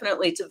it's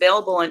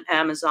available on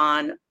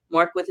Amazon,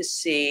 Mark with a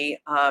C.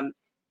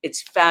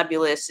 It's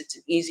fabulous. It's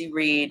an easy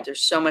read.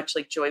 There's so much,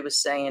 like Joy was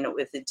saying,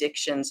 with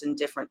addictions and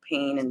different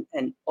pain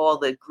and all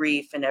the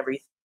grief and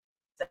everything.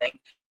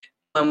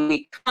 When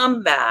we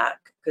come back,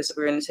 because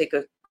we're going to take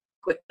a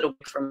quick little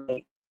break from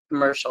the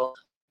commercial,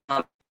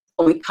 when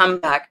we come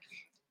back,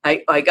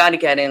 I got to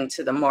get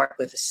into the Mark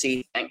with a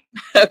C thing.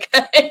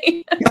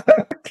 Okay.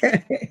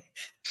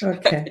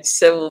 Okay.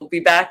 So we'll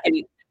be back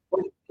in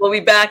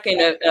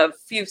a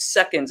few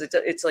seconds.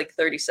 It's like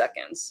 30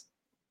 seconds.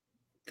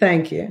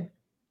 Thank you.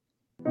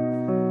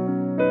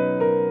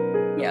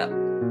 Yeah.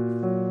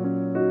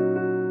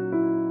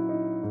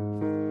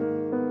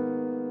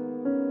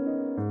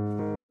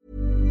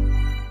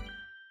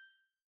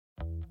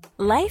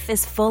 Life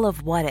is full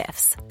of what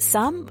ifs.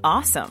 Some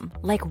awesome,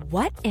 like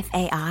what if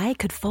AI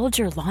could fold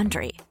your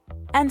laundry?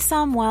 And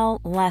some, well,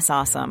 less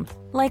awesome,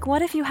 like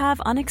what if you have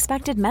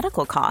unexpected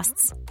medical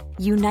costs?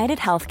 United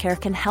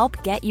Healthcare can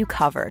help get you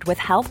covered with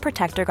Health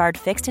Protector Guard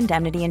fixed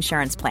indemnity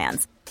insurance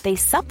plans. They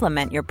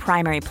supplement your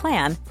primary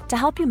plan to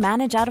help you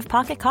manage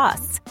out-of-pocket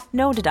costs.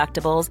 No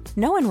deductibles,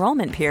 no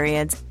enrollment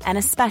periods, and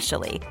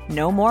especially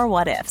no more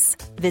what-ifs.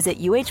 Visit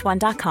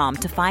uh1.com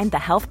to find the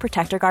Health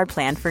Protector Guard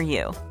plan for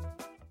you.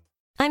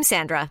 I'm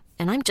Sandra,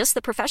 and I'm just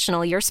the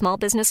professional your small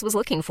business was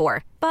looking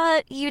for.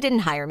 But you didn't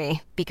hire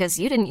me because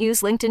you didn't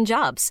use LinkedIn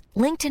Jobs.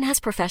 LinkedIn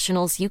has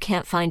professionals you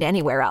can't find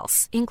anywhere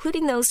else,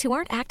 including those who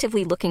aren't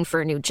actively looking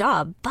for a new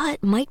job,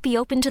 but might be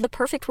open to the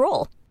perfect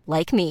role,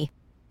 like me.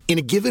 In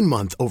a given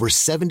month, over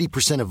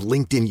 70% of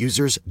LinkedIn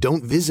users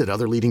don't visit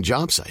other leading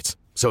job sites.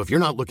 So if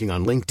you're not looking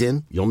on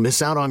LinkedIn, you'll miss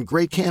out on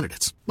great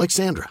candidates like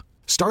Sandra.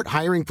 Start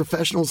hiring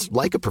professionals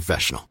like a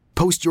professional.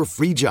 Post your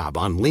free job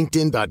on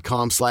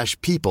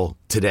linkedin.com/people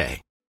today.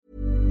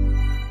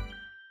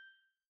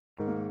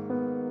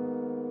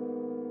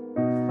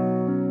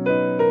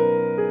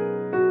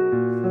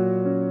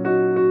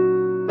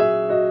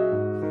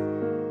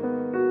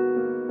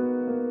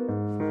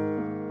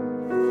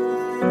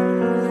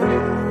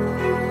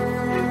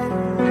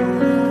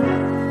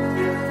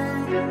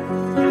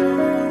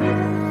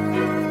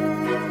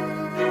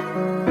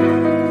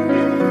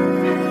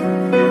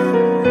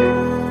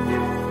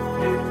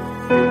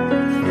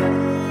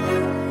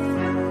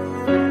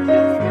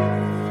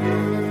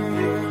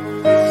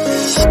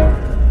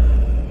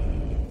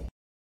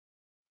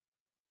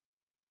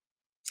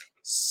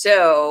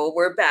 So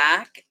we're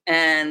back,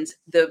 and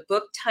the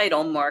book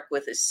title, Mark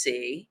with a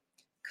C,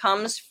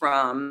 comes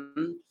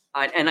from,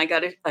 and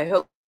I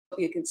hope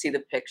you can see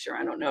the picture.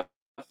 I don't know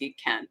if you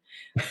can.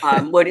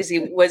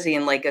 Was he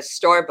in like a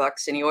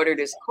Starbucks, and he ordered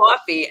his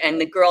coffee,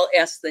 and the girl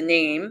asked the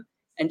name,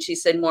 and she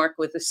said Mark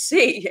with a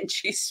C, and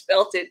she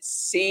spelt it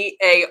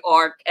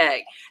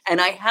C-A-R-K.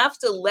 And I have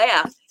to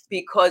laugh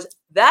because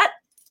that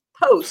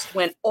post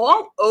went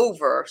all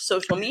over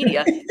social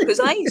media because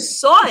I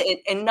saw it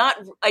and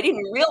I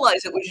didn't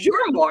realize it was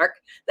your Mark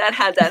that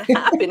had that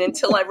happen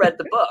until I read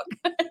the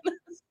book.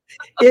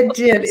 It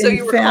did. So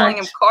you were calling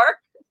him Kark?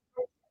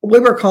 We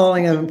were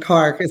calling him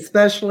Kark,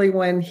 especially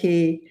when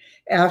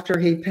after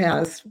he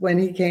passed, when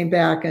he came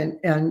back and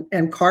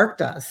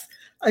Karked us.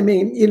 I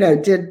mean,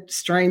 did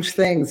strange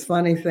things,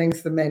 funny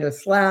things that made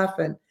us laugh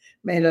and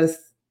made us,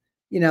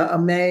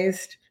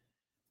 amazed.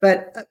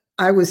 But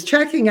I was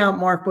checking out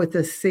Mark with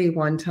a C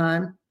one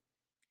time,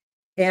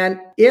 and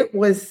it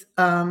was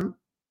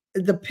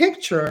the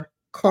picture,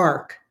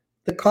 Kark,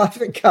 the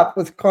coffee cup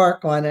with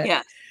Kark on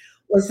it,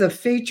 was a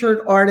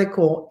featured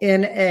article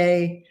in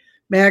a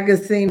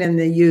magazine in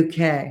the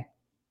UK,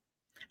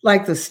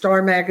 like the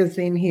Star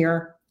magazine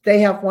here. They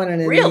have one in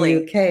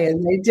the UK,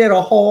 and they did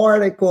a whole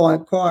article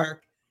on Kark.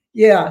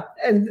 Yeah,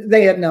 and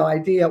they had no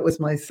idea it was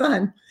my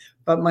son,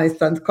 but my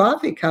son's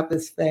coffee cup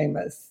is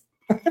famous.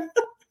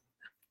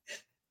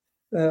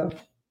 So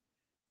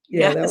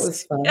yeah, that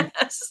was fun.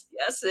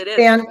 Yes, it is.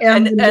 And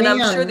the And I'm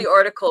sure man, the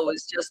article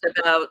was just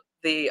about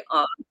the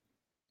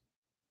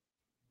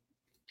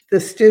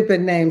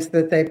stupid names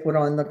that they put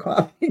on the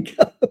coffee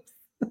cups.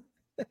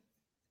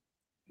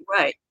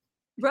 right,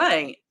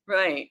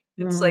 right.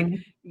 It's like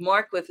Mhm.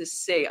 Mark with a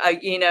C.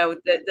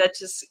 That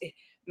just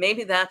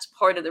maybe that's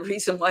part of the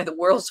reason why the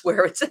world's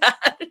where it's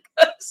at.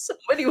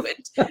 Somebody would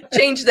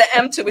change the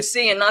M to a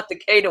C and not the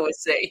K to a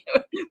C.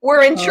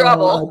 We're in Oh,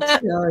 trouble. I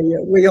tell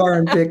you, we are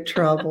in big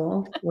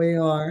trouble. We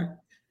are.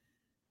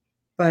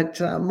 But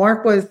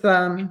Mark was,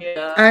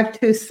 Yeah, I have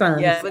two yeah,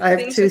 sons. but I have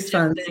things two are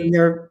sons, and shifting,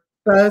 they're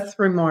both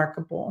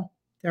remarkable.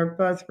 They're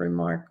both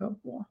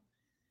remarkable.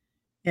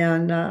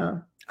 And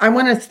I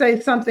want to say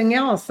something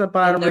else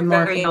about a in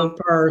their very remarkable own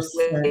ways.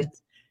 person.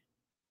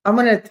 I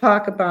want to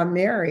talk about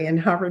Mary and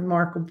how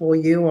remarkable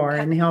you are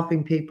Okay. in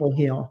helping people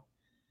heal.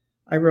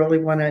 I really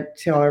want to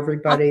tell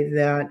everybody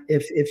that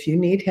if you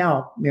need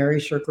help,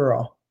 Mary's your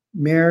girl.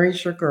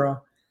 Mary's your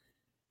girl.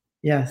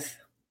 Yes.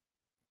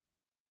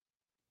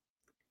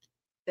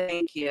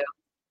 Thank you.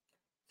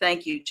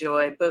 Thank you,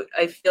 Joy. But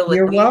I feel like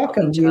You're we help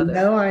welcome. each You other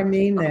know I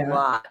mean a that.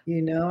 lot,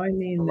 You know I a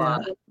mean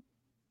lot. that.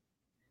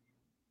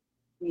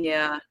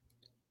 Yeah.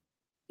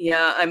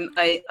 Yeah.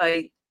 I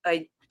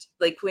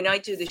like when I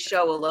do the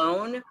show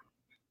alone,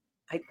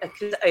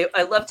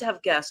 I love to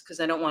have guests because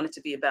I don't want it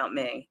to be about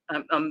me.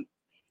 I'm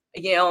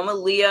a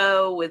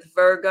Leo with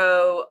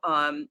Virgo.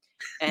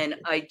 And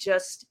I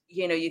just,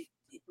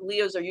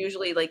 Leos are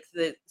usually like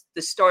the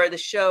star of the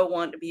show,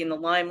 want to be in the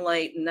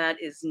limelight, and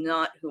that is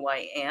not who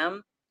I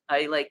am.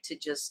 I like to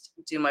just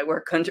do my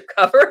work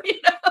undercover,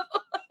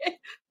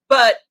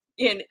 but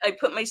I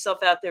put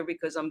myself out there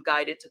because I'm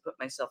guided to put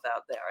myself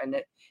out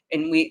there,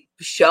 and we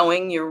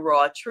showing your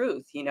raw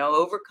truth,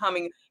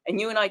 overcoming. And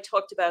you and I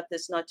talked about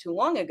this not too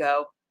long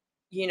ago,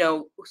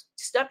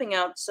 stepping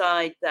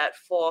outside that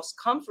false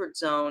comfort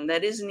zone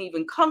that isn't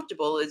even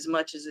comfortable as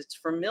much as it's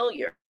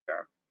familiar.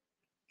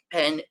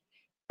 And,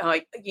 uh,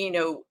 you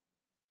know,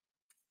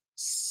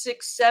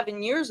 6,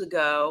 7 years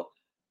ago,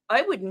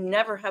 I would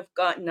never have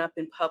gotten up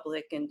in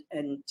public and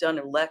done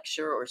a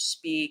lecture or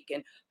speak.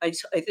 And I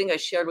think I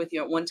shared with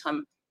you at one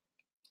time,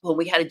 when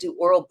we had to do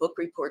oral book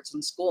reports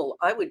in school,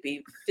 I would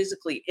be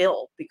physically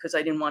ill because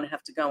I didn't want to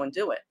have to go and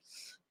do it.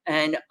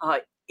 And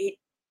it,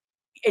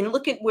 and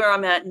look at where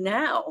I'm at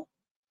now.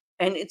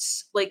 And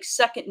it's like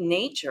second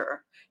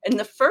nature. And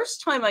the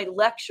first time I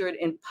lectured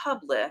in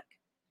public,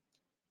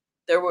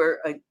 there were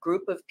a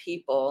group of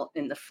people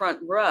in the front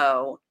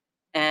row.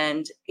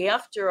 And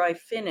after I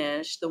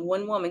finished, the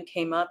one woman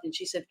came up and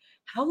she said,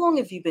 "How long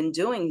have you been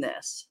doing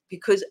this?"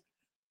 Because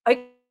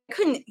I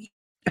couldn't,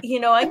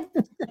 I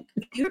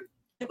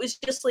it was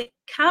just like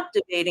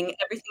captivating,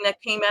 everything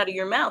that came out of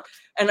your mouth.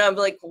 And I'm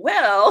like,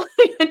 well,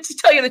 to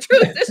tell you the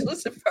truth, this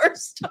was the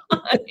first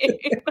time.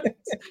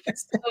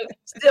 So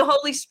the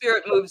Holy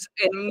Spirit moves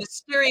in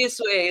mysterious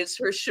ways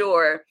for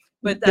sure.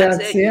 But that's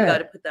That's it. You got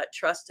to it. put that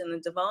trust in the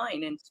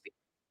divine.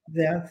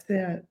 That's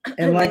it. And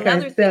And like I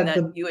another thing said,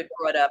 that you had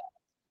brought up,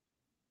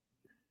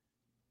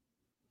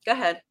 go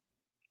ahead.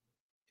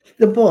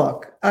 the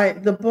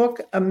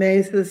book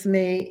amazes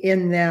me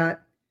in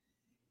that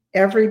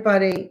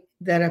everybody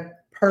that have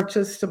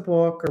purchased a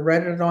book or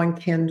read it on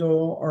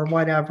Kindle or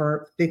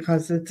whatever,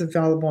 because it's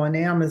available on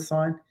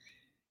Amazon,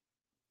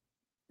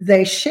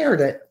 they shared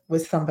it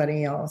with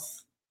somebody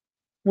else,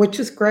 which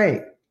is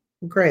great.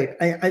 Great.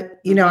 I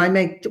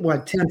make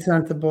what, 10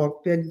 cents a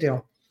book, big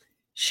deal.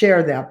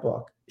 Share that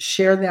book.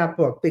 Share that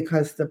book,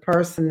 because the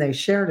person they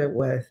shared it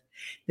with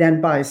then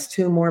buys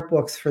 2 more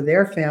books for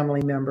their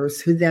family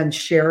members, who then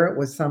share it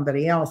with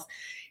somebody else.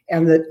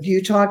 And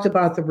you talked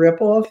about the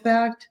ripple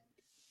effect.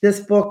 This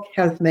book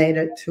has made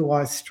it to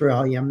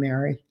Australia,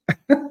 Mary.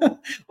 Yeah.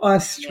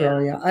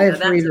 Australia. I Yeah, have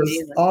that's readers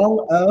amazing.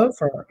 all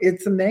over.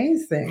 It's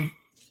amazing.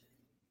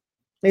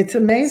 It's So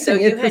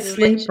amazing. you It's a had mentioned,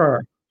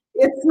 sleeper.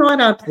 It's not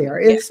up there.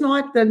 yeah, It's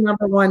not the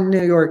number one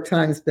New York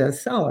Times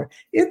bestseller.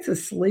 It's a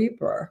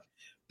sleeper,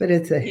 but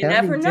it's a you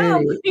heavy never know.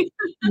 duty.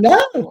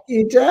 No,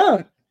 you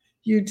don't.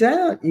 You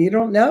don't. You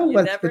don't know You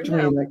what's never know.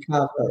 between the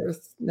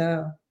covers.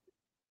 No.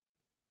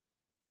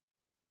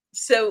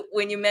 So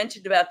when you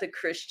mentioned about the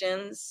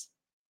Christians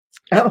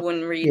that Oh,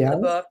 wouldn't read the yes.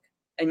 book,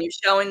 and you're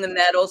showing the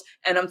medals,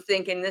 and I'm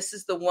thinking, this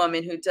is the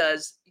woman who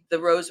does the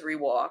rosary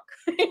walk.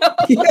 Yeah.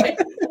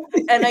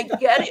 And I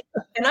get it.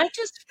 And I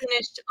just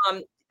finished,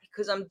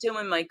 because I'm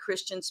doing my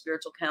Christian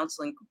spiritual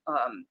counseling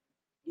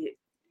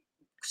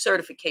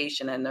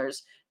certification, and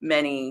there's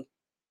many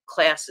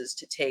classes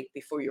to take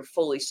before you're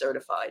fully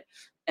certified.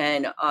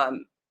 And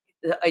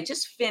I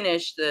just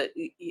finished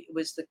it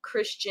was the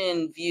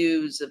Christian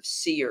views of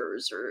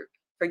seers, or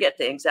forget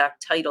the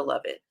exact title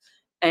of it.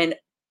 And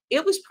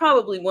it was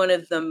probably one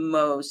of the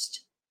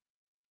most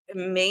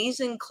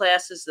amazing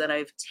classes that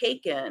I've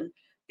taken,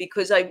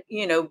 because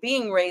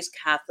being raised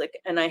Catholic,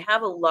 and I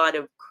have a lot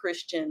of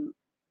Christian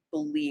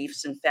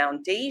beliefs and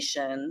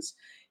foundations.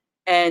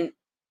 And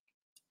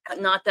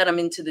not that I'm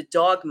into the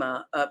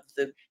dogma of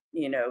the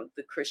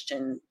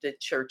Christian, the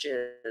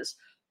churches,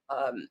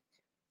 um,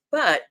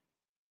 but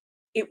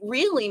it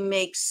really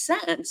makes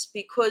sense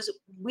because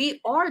we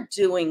are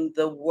doing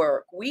the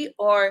work. We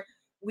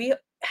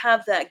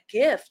have that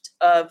gift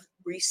of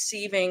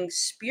receiving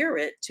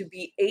spirit to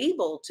be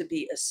able to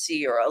be a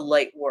seer, a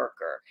light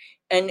worker.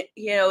 And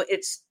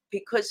it's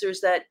because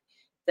there's that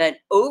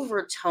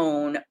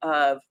overtone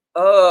of,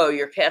 oh,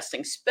 you're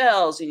casting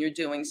spells and you're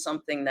doing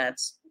something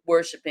that's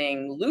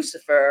worshiping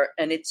Lucifer,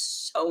 and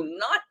it's so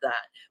not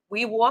that.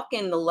 We walk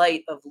in the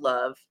light of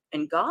love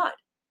and God.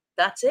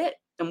 That's it.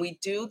 And we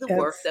do the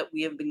work That's that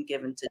we have been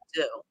given to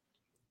do.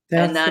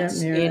 And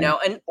that's it, that's, Mary.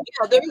 and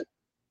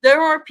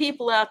there are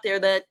people out there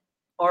that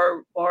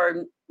are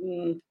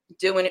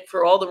doing it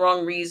for all the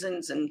wrong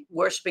reasons and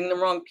worshiping the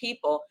wrong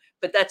people,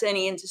 but that's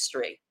any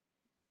industry.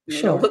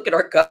 Sure. Look at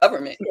our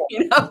government,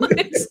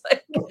 it's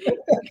like,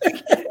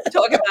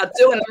 talk about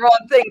doing the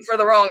wrong thing for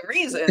the wrong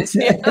reasons,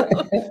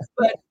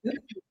 but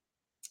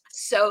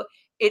so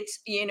it's,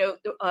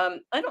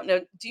 I don't know.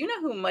 Do you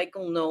know who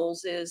Michael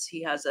Knowles is?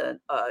 He has a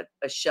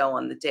show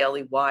on the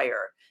Daily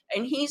Wire,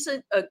 and he's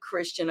a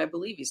Christian. I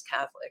believe he's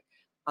Catholic.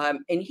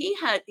 And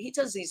he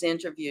does these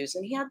interviews,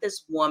 and he had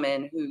this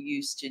woman who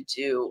used to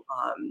do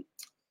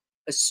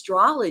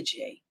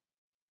astrology,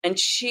 and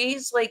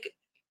she's like,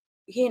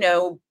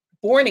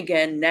 born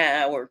again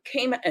now, or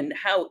came, and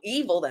how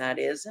evil that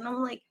is. And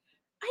I'm like,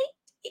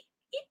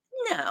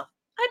 no.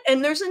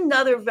 And there's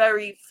another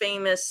very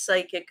famous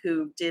psychic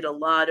who did a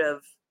lot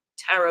of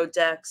tarot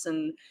decks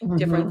and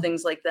different Mhm.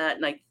 things like that.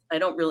 And I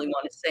don't really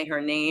want to say her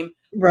name.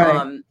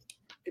 Right.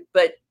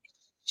 But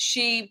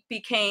she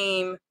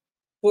became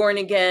born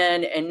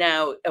again, and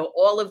now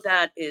all of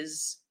that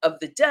is of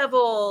the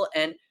devil.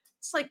 And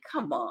it's like,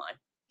 come on.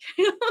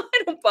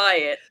 I don't buy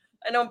it.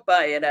 I don't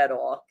buy it at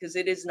all, because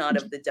it is not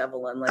of the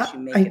devil unless you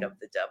make it of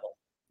the devil.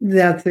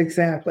 That's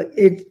exactly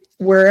it.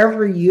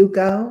 Wherever you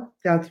go,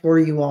 that's where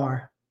you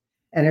are.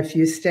 And if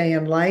you stay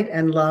in light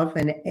and love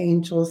and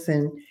angels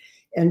and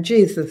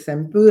Jesus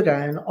and Buddha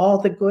and all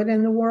the good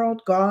in the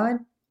world, God,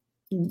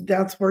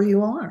 that's where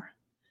you are.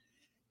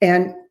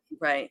 And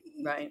Right.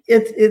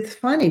 it's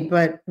funny,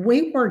 but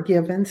we were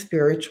given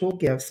spiritual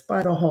gifts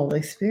by the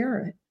Holy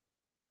Spirit.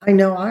 I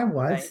know I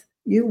was. Right.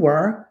 You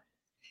were.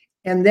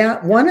 And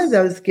that one of Yes.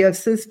 those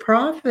gifts is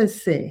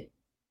prophecy.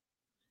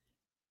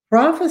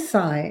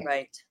 Prophesying.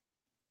 Right.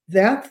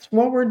 That's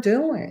what we're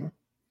doing.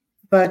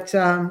 But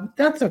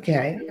that's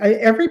okay.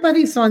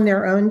 Everybody's on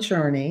their own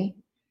journey,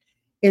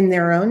 in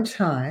their own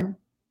time,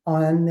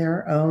 on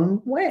their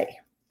own way.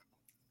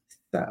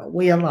 So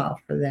we allow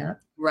for that.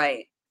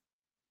 Right.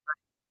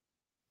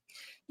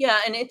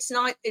 Yeah, and it's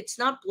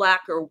not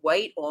black or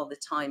white all the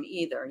time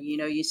either.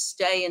 You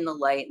stay in the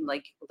light, and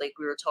like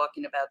we were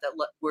talking about, that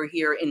we're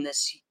here in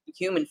this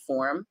human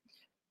form,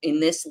 in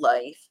this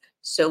life,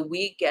 so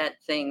we get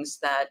things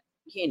that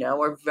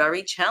are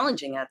very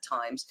challenging at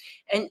times.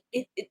 And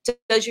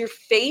does your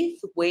faith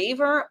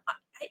waver?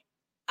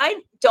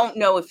 I don't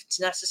know if it's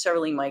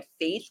necessarily my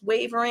faith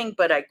wavering,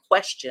 but I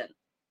question,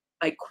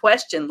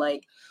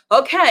 like,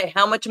 okay,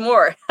 how much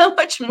more? How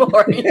much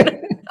more?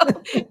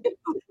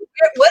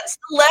 What's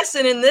the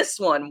lesson in this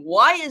one?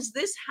 Why is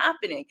this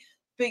happening?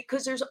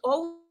 Because there's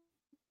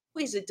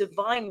always a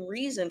divine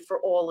reason for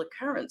all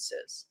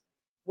occurrences,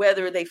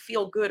 whether they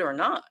feel good or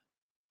not.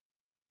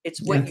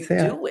 It's what you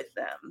That's do it. with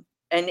them.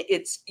 And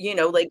it's,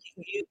 like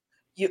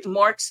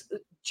Mark's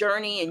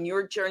journey and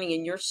your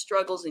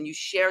struggles, and you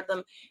shared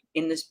them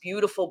in this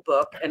beautiful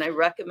book. And I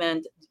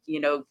recommend,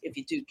 if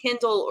you do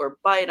Kindle or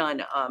buy it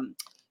on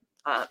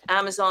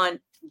Amazon,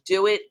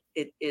 do it.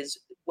 It is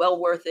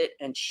well worth it,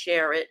 and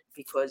share it,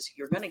 because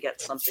you're going to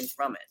get something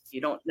from it. You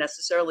don't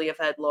necessarily have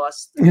had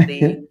lost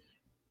a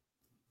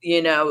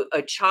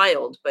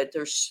child, but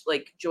there's,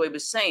 like Joy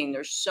was saying,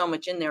 there's so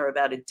much in there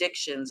about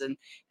addictions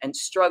and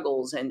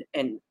struggles and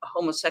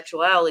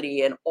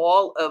homosexuality and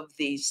all of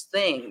these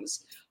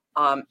things.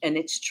 And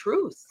it's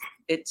truth.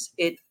 And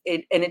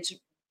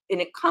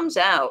it comes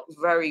out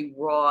very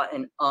raw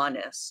and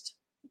honest,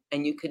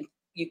 and you can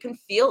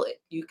feel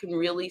it. You can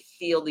really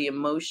feel the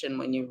emotion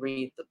when you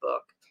read the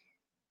book.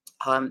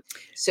 And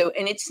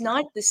it's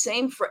not the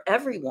same for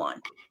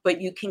everyone,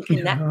 but you can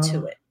connect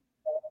to it.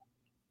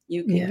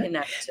 You can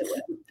connect to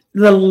it.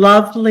 The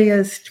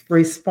loveliest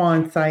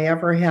response I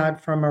ever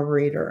had from a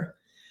reader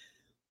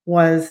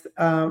was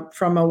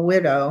from a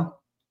widow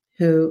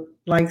who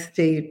likes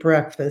to eat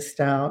breakfast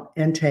out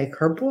and take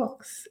her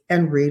books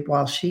and read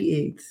while she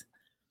eats.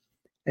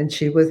 And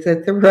she was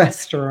at the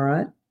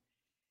restaurant,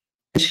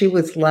 and she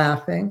was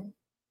laughing,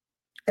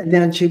 and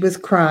then she was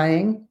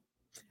crying,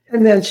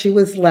 and then she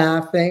was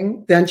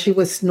laughing, then she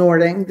was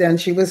snorting, then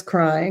she was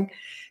crying.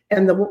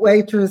 And the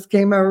waitress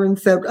came over and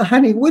said,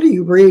 "Honey, what are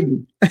you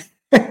reading?"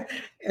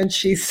 And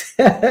she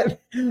said,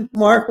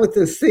 "Mark with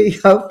the C,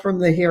 Hope from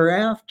the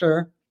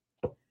Hereafter."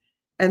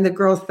 And the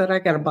girl said, "I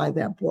got to buy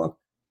that book."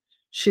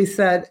 She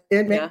said,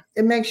 it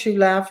makes you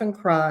laugh and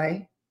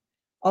cry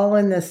all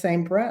in the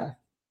same breath.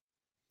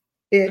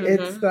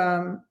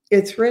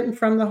 It's written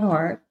from the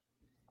heart.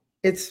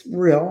 It's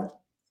real.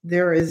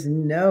 There is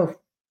no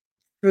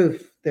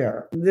proof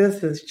there.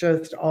 This is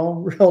just all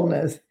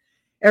realness.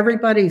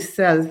 Everybody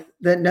says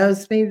that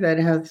knows me, that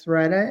has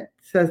read it,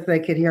 says they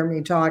could hear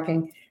me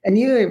talking. And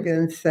you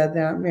even said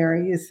that,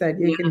 Mary. You said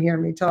you can hear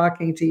me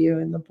talking to you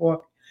in the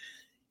book.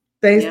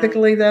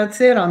 Basically, that's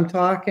it. I'm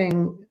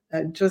talking,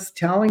 just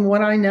telling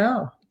what I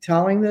know,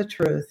 telling the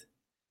truth.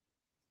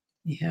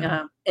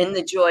 Yeah. In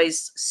the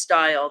Joy's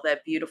style,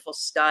 that beautiful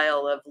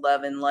style of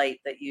love and light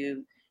that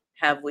you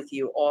have with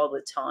you all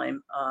the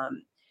time.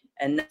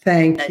 And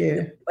Thank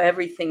you.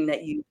 Everything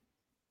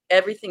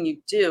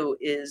you do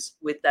is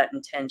with that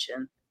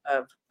intention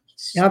of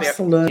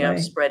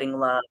Absolutely. spreading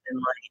love and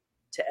light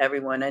to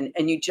everyone.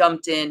 And you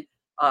jumped in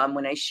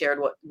when I shared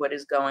what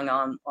is going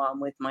on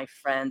with my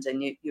friends,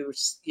 and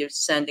you're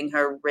sending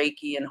her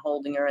Reiki and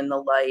holding her in the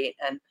light,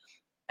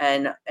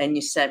 and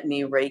you sent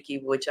me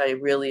Reiki, which I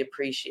really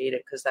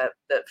appreciated, because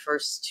that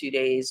first 2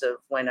 days of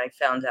when I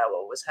found out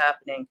what was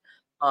happening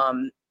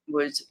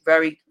was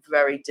very,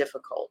 very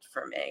difficult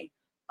for me.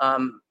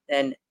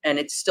 And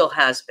it still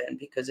has been,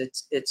 because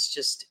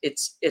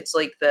it's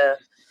like the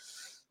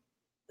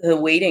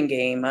waiting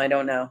game. I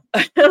don't know.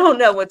 I don't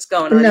know what's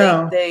going on.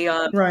 No, They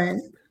right.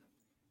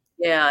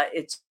 Yeah,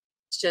 it's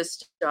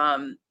just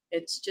 1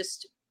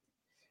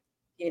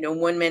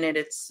 minute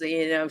it's,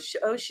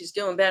 oh, she's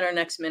doing better.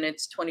 Next minute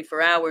it's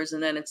 24 hours.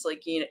 And then it's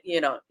like,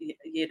 you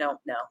don't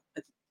know,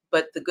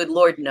 but the good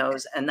Lord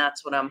knows. And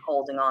that's what I'm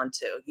holding on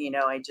to.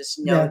 I just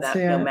know That's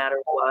that no it. matter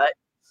what,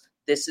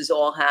 this is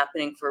all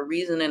happening for a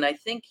reason. And I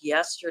think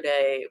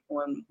yesterday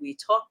when we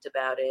talked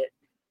about it,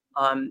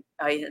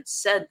 I had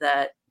said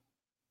that,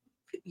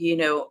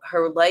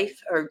 her life,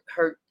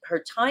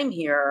 her time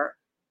here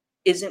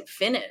isn't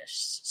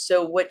finished.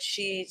 So what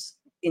she's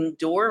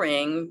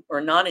enduring,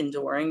 or not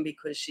enduring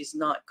because she's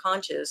not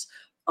conscious,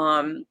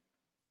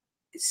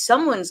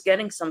 someone's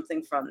getting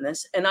something from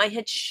this. And I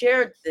had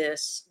shared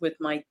this with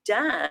my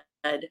dad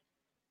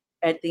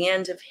at the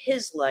end of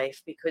his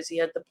life, because he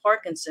had the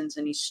Parkinson's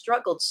and he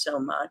struggled so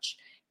much.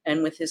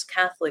 And with his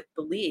Catholic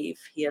belief,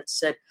 he had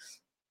said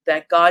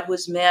that God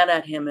was mad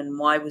at him, and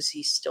why was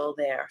he still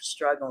there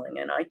struggling?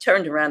 And I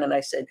turned around and I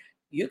said,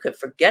 you could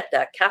forget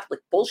that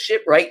Catholic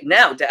bullshit right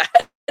now, Dad.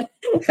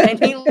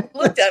 And he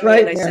looked at me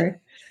and I said,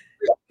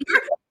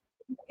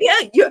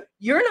 yeah,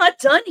 you're not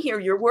done here.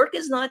 Your work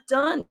is not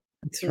done.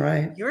 That's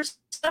right. Your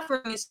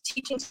suffering is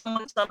teaching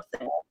someone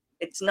something.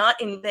 It's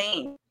not in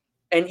vain.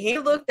 And he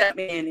looked at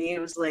me and he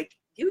was like,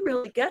 you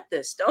really get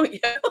this, don't you?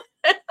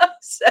 And I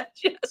said,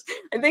 yes.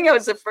 I think it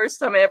was the first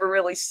time I ever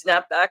really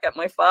snapped back at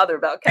my father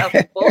about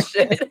Catholic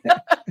bullshit.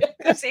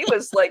 Because he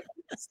was like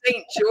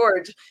St.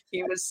 George.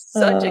 He was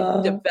such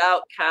a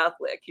devout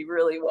Catholic. He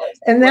really was.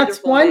 And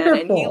that's wonderful.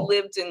 Man. And he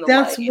lived in the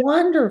That's light.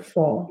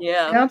 wonderful.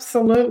 Yeah.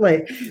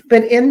 Absolutely.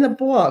 But in the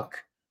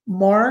book,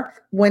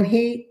 Mark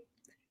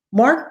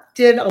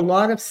did a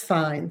lot of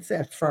signs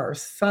at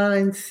first,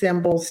 signs,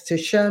 symbols, to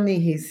show me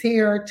he's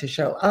here, to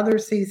show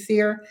others he's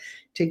here,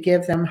 to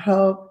give them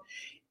hope.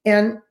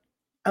 And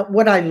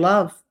what I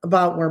love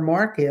about where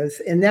Mark is,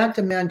 in that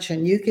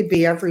dimension, you could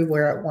be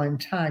everywhere at one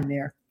time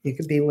there. You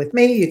could be with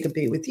me, you could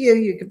be with you,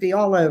 you could be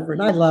all over.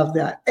 And I love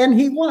that. And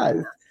he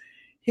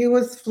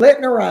was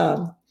flitting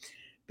around.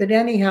 But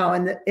anyhow,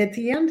 at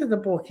the end of the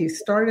book, he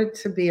started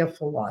to be a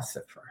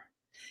philosopher.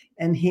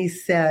 And he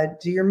said,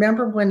 do you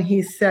remember when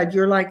he said,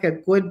 you're like a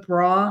good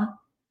bra,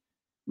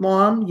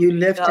 Mom? You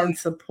lift and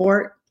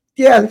support.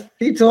 Yes,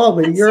 he told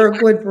me, you're a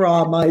good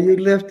bra, Ma. You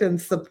lift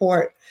and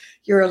support.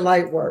 You're a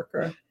light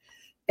worker.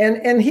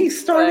 And he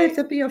started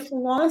to be a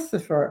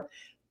philosopher.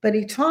 But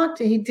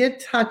he did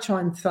touch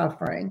on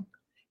suffering.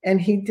 And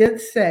he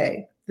did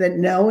say that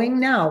knowing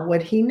now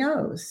what he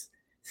knows,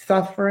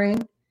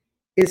 suffering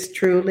is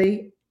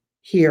truly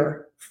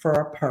here for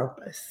a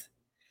purpose.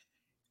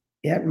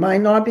 It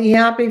might not be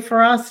happy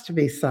for us to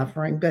be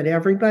suffering, but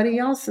everybody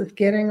else is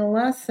getting a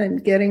lesson,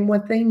 getting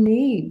what they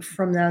need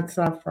from that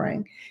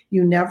suffering.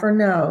 You never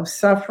know.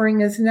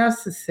 Suffering is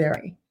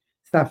necessary.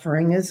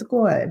 Suffering is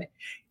good.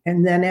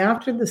 And then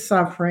after the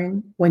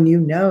suffering, when you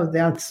know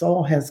that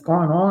soul has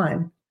gone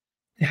on,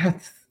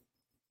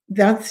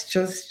 that's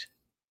just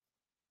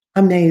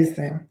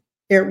amazing.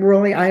 It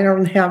really, I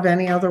don't have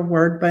any other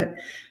word but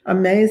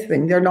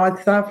amazing. They're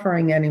not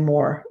suffering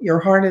anymore. Your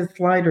heart is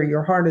lighter.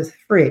 Your heart is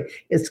free.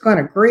 It's going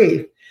to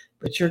grieve,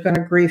 but you're going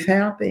to grieve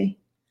happy.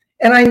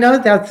 And I know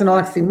that's an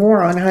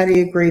oxymoron. How do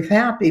you grieve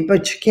happy?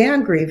 But you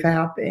can grieve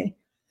happy.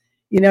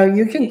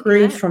 You can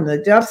grieve from the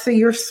depths of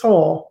your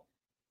soul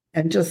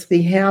and just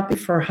be happy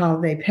for how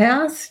they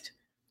passed,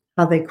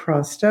 how they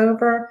crossed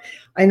over.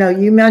 I know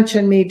you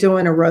mentioned me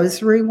doing a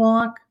rosary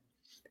walk.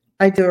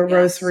 I do a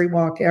rosary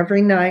walk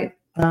every night.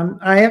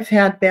 I have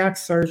had back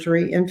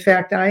surgery. In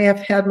fact, I have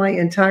had my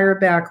entire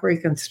back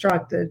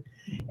reconstructed,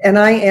 and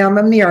I am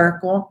a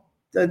miracle.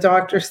 The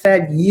doctor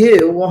said,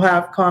 you will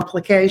have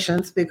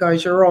complications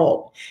because you're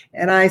old.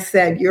 And I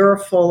said, you're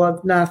full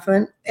of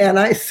nothing. And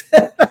I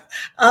said,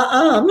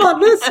 I'm not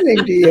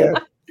listening to you.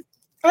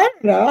 I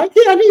don't know. I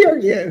can't hear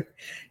you.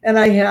 And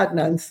I had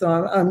none,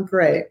 so I'm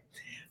great.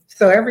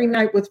 So every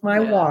night with my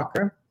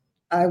walker,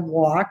 I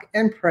walk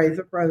and pray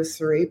the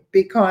rosary,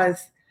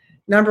 because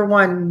Number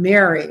one,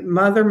 Mary.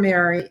 Mother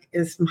Mary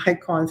is my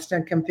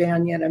constant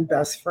companion and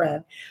best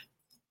friend.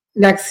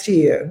 Next to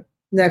you,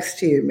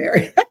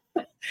 Mary.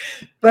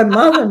 But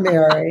Mother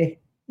Mary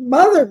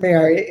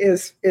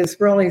is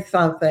really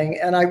something,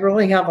 and I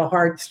really have a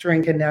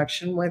heartstring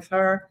connection with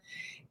her.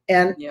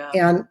 And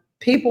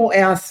people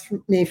ask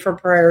me for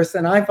prayers,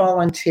 and I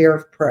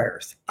volunteer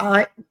prayers.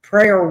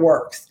 Prayer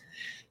works,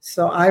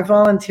 so I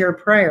volunteer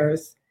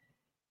prayers,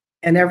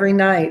 and every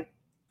night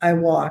I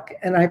walk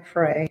and I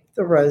pray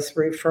the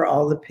rosary for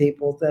all the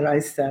people that I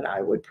said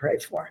I would pray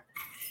for,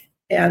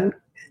 and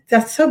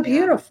that's so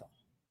beautiful.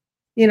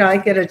 I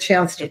get a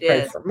chance to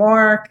pray for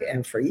Mark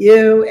and for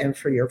you and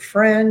for your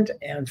friend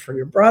and for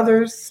your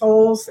brother's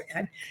souls,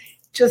 and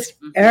just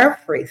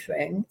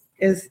everything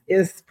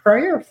is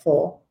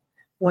prayerful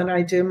when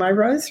I do my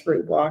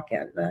rosary walk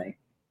at night.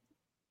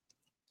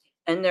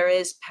 And there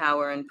is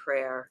power in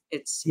prayer.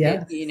 It's,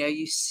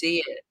 you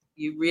see it,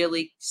 you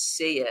really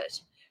see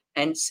it.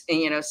 And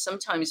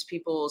sometimes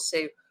people will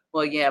say,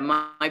 well, yeah,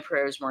 my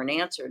prayers weren't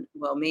answered.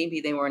 Well, maybe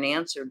they weren't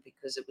answered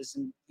because it was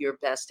in your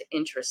best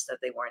interest that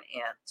they weren't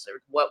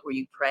answered. What were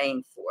you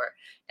praying for?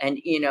 And,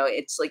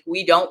 it's like,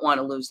 we don't want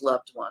to lose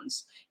loved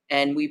ones,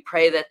 and we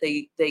pray that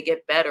they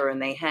get better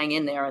and they hang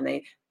in there,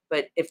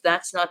 but if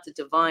that's not the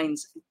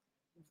divine's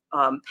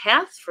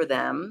path for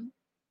them,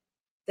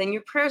 then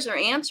your prayers are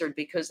answered,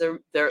 because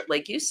they're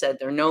like you said,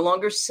 they're no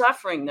longer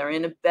suffering. They're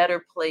in a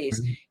better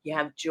place. You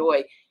have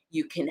joy.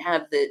 You can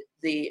have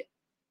the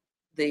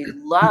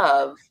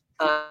love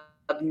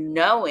of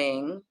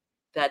knowing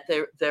that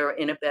they're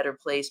in a better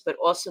place, but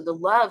also the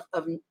love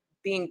of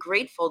being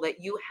grateful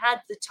that you had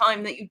the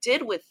time that you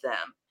did with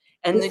them,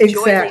 and the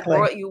joy they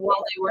brought you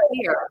while they were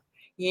here.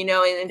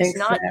 And it's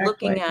not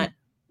looking at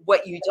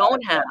what you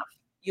don't have.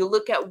 You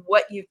look at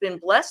what you've been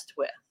blessed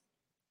with.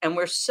 And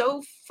we're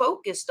so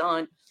focused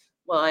on,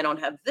 well, I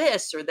don't have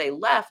this, or they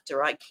left,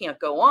 or I can't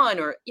go on,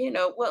 or,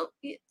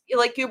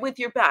 like you're with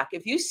your back.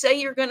 If you say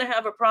you're going to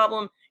have a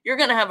problem, you're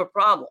going to have a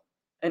problem.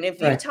 And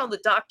if you tell the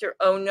doctor,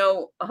 oh,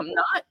 no, I'm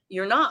not,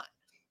 you're not.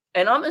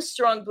 And I'm a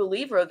strong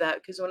believer of that,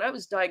 because when I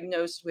was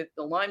diagnosed with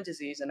the Lyme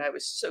disease and I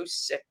was so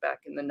sick back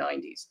in the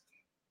 90s,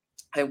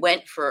 I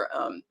went for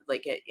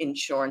like an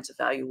insurance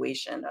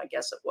evaluation, I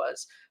guess it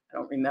was. I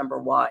don't remember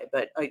why,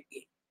 but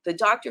the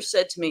doctor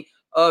said to me,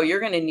 oh, you're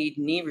going to need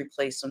knee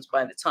replacements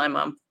by the time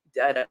I'm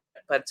dead.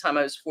 By the time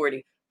I was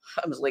 40,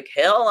 I was like,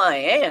 hell, I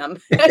am.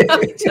 That's when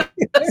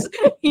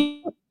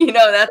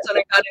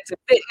I got into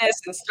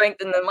fitness and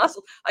strengthen the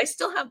muscle. I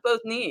still have both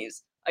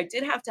knees. I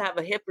did have to have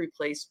a hip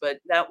replaced, but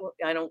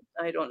I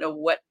don't know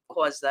what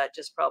caused that.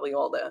 Just probably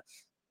all the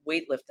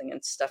weightlifting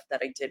and stuff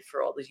that I did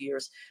for all these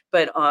years.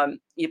 But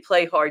you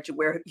play hard, you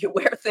wear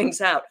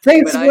things out.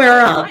 Things wear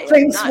out.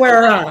 Things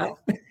wear out.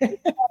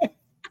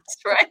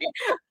 That's right.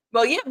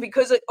 Well, yeah,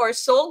 because our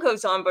soul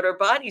goes on, but our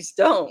bodies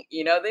don't.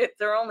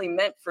 They're only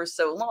meant for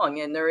so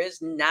long, and there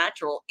is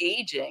natural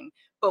aging,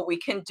 but we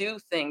can do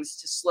things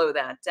to slow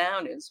that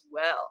down as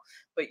well.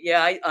 But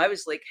yeah, I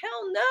was like,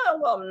 hell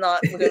no, I'm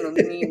not going to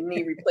need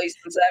knee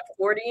replacements at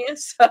 40.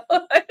 So,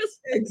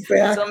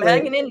 so I'm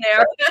hanging in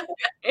there.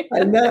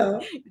 I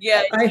know.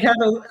 Yeah, I had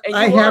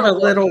a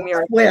little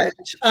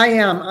twitch. I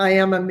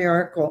am a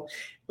miracle.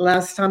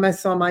 Last time I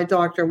saw my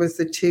doctor was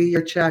the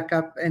 2-year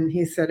checkup, and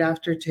he said,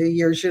 after 2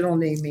 years, you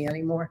don't need me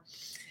anymore.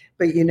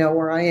 But you know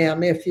where I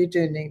am if you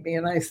do need me.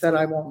 And I said,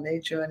 I won't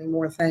need you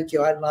anymore. Thank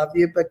you. I love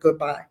you, but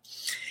goodbye.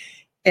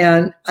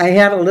 And I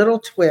had a little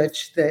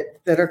twitch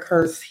that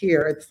occurs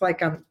here. It's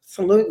like I'm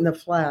saluting the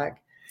flag,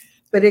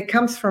 but it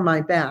comes from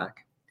my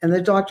back. And the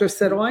doctor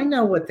said, oh, I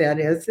know what that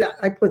is.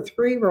 I put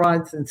 3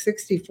 rods and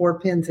 64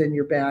 pins in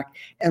your back,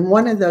 and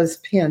one of those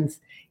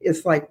pins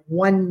is like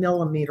 1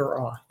 millimeter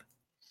off.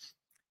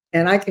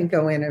 And I can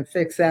go in and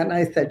fix that. And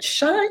I said,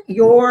 shut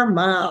your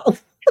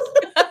mouth.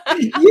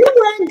 You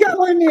ain't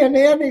going in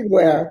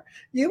anywhere.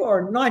 You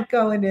are not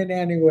going in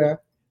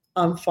anywhere.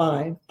 I'm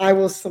fine. I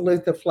will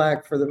salute the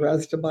flag for the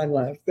rest of my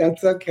life.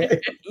 That's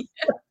okay.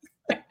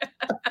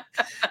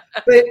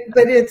 but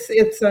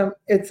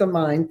it's a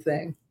mind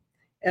thing.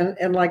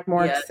 And like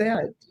Mark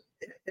said,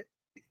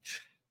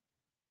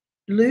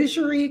 lose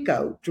your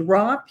ego.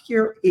 Drop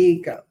your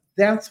ego.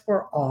 That's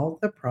where all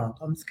the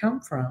problems come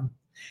from.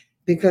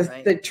 Because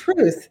the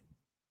truth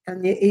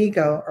and the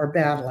ego are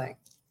battling.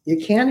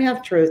 You can't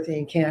have truth and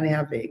you can't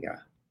have ego.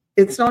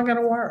 It's not going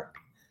to work.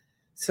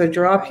 So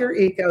drop your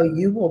ego.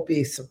 You will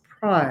be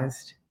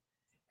surprised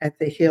at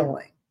the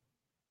healing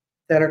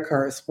that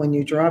occurs when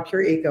you drop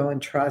your ego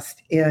and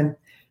trust in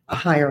a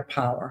higher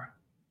power.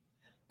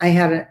 I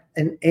had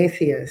an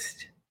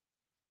atheist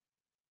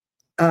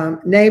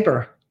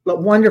neighbor, a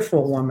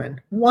wonderful woman,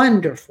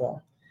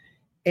 wonderful.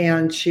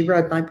 And she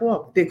read my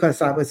book because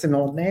I was an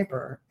old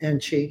neighbor.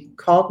 And she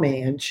called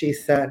me and she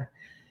said,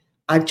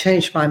 I've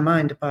changed my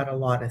mind about a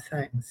lot of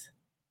things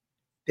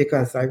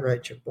because I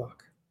read your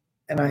book.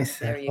 And I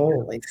said,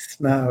 holy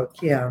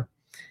smoke. Yeah.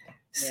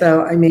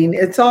 So, I mean,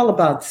 it's all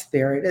about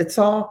spirit. It's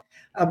all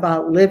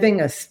about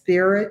living a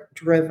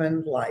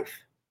spirit-driven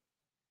life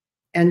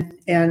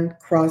and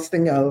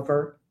crossing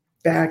over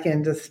back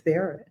into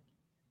spirit.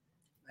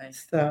 Right.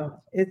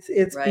 So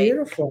it's Right.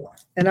 beautiful.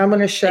 And I'm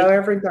going to show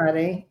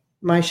everybody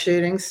my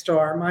shooting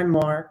star, my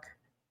Mark.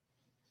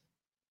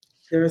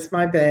 There's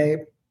my babe.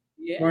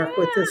 Yeah. Mark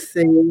with the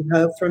C,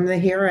 Hope from the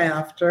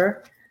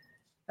Hereafter,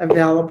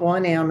 available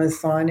on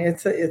Amazon.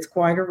 It's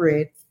quite a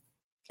read.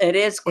 It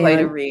is quite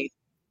a And read.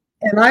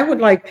 and I would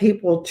like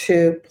people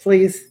to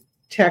please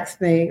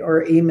text me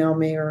or email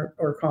me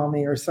or call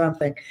me or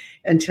something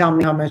and tell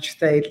me how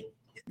much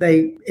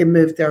it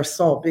moved their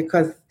soul,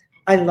 because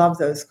I love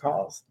those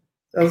calls.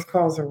 Those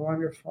calls are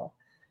wonderful.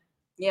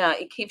 Yeah,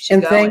 it keeps you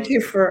And going.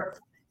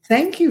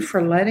 thank you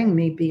for letting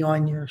me be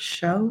on your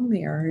show,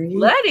 Mary.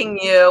 Letting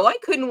you. I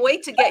couldn't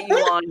wait to get you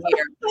on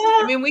here.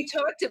 I mean, we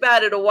talked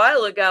about it a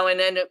while ago, and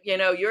then, you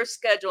know, your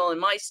schedule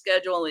and my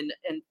schedule and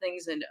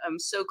things. And I'm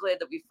so glad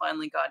that we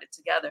finally got it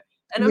together.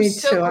 And I'm Me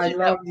so too. I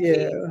glad love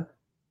you.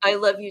 I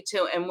love you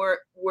too. And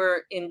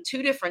we're in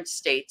 2 different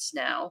states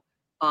now.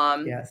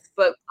 Yes.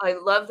 But I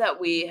love that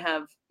we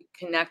have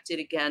connected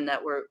again,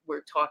 that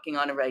we're talking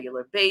on a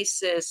regular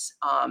basis.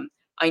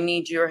 I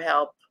need your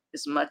help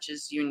as much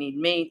as you need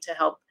me to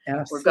help.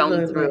 We're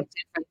going through Absolutely.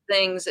 different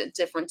things at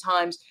different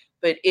times,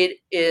 but it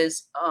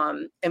is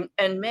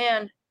and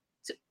man,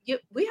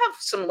 we have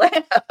some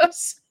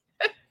laughs.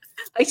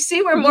 I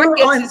see where Mark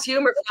gets his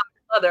humor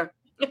from, mother.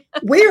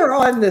 We are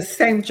on the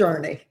same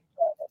journey,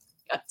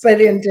 Yes. but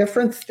in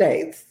different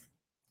states,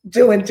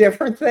 doing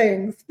different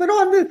things, but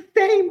on the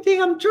same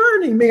damn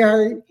journey,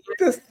 Mary.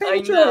 The I same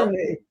know.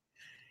 journey.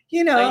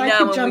 You know, I I know,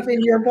 could and jump we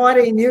in your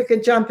body and you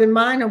could jump in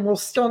mine, and we'll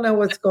still know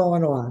what's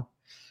going on.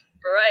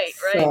 right.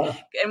 So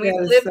And we've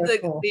that is lived so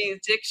cool. the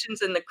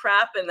addictions and the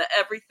crap and the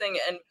everything,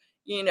 and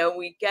you know,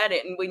 we get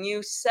it. And when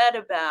you said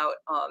about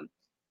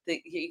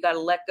you got to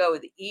let go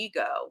of the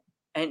ego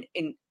and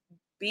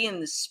be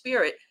in the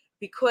spirit,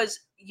 because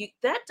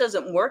that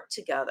doesn't work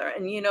together.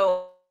 And you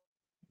know,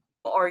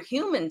 our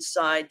human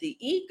side, the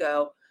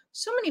ego,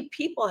 so many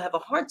people have a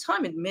hard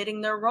time admitting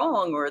they're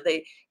wrong, or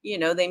they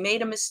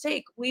made a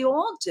mistake. We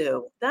all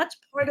do. That's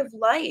part of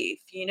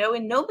life,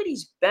 and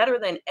nobody's better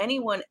than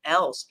anyone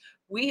else.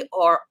 We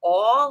are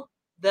all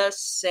the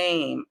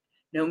same,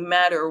 no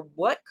matter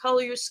what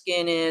color your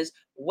skin is,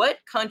 what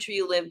country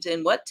you lived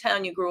in, what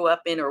town you grew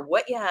up in, or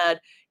what you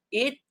had.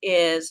 It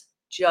is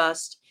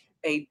just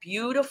a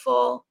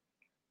beautiful,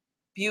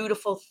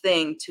 beautiful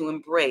thing to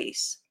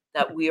embrace,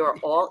 that we are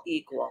all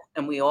equal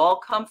and we all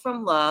come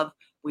from love.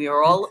 We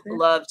are That's all it.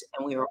 loved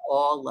and we are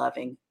all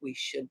loving. We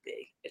should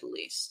be, at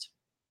least.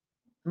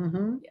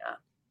 Mm-hmm. Yeah.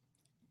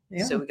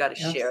 Yeah. So we got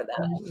to share that.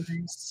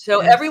 Absolutely. So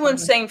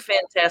everyone's Absolutely. saying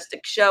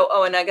fantastic show.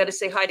 Oh, and I got to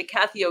say hi to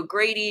Kathy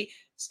O'Grady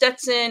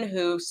Stetson,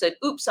 who said,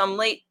 oops, I'm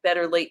late.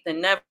 Better late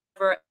than never.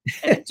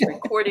 And it's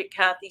recorded,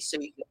 Kathy, so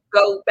you can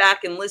go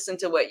back and listen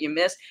to what you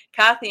missed.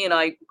 Kathy and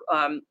I,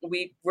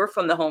 we're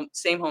from the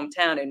same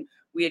hometown, and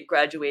we had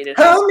graduated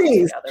high school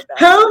Homies. together back.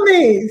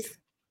 Homies.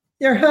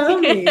 You're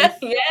homies.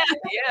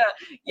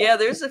 Yeah.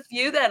 There's a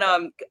few that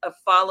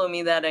follow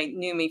me that I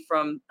knew me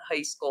from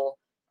high school.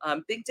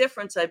 Big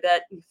difference, I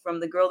bet, from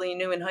the girl that you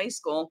knew in high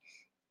school.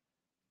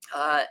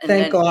 And Thank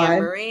then God.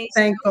 Anne Marie.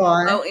 Thank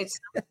God. Oh,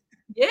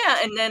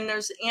 and then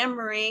there's Anne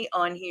Marie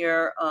on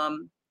here.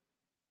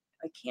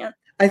 I can't.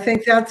 I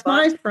think that's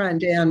my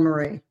friend, Anne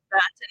Marie.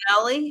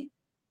 Battinelli.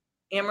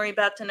 Anne Marie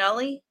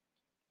Battinelli.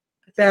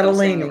 I think I'm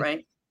saying it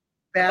right.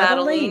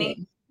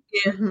 Battellini.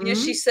 Yeah. Mm-hmm. Yeah,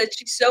 she said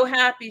she's so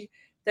happy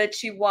that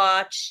she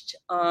watched.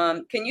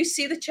 Can you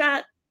see the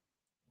chat?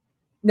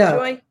 No,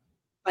 Joy?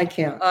 I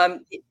can't.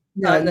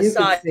 No, on the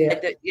side, can see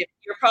it.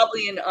 you're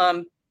probably in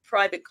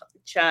private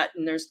chat,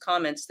 and there's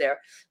comments there,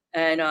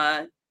 and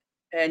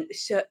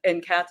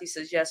Kathy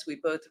says, yes, we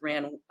both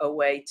ran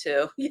away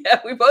too. Yeah,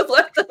 we both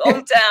left the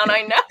hometown.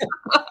 I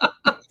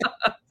know.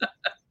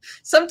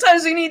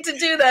 Sometimes we need to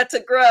do that to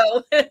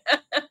grow.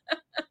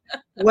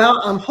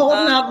 Well, I'm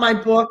holding out my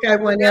book. I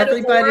want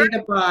everybody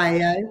to buy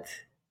it.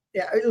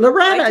 Yeah,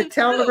 Loretta,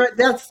 tell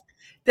Loretta.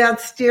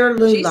 That's dear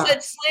Lula. She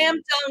said, "Slam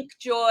dunk,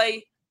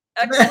 Joy.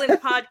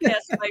 Excellent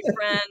podcast, my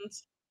friend.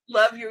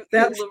 Love you,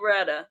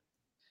 Loretta."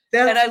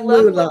 And I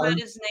love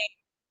Loretta's name.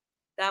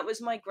 That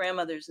was my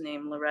grandmother's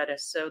name, Loretta.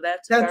 So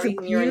that's very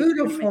a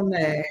beautiful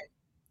name.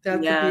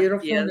 That's a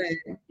beautiful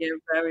name. Yeah,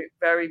 very,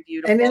 very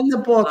beautiful. And in the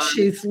book,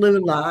 she's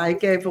Lula. I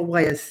gave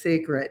away a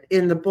secret.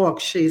 In the book,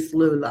 she's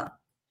Lula.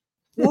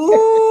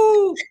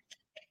 Woo!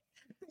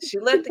 She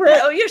let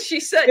she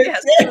said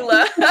yes,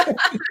 Lula.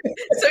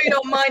 So you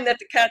don't mind that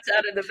the cat's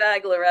out of the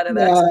bag, Loretta.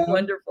 That's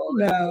wonderful.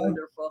 That's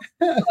wonderful.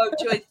 Oh,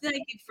 Joy,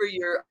 thank you for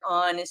your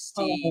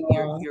honesty,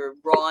 your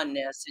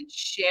rawness, and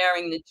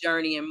sharing the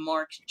journey and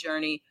Mark's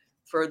journey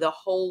for the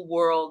whole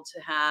world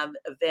to have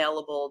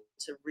available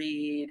to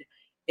read.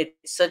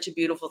 It's such a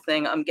beautiful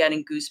thing. I'm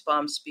getting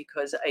goosebumps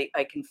because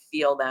I can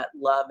feel that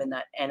love and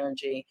that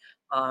energy.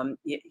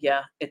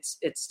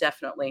 It's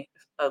definitely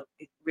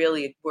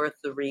really worth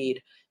the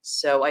read.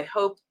 So I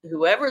hope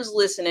whoever's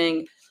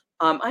listening,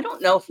 I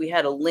don't know if we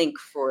had a link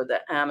for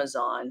the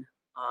Amazon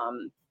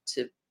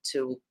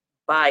to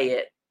buy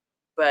it,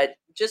 but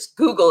just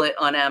Google it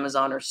on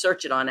Amazon or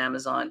search it on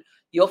Amazon.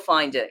 You'll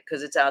find it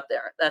because it's out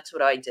there. That's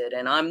what I did.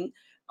 And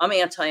I'm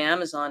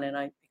anti-Amazon,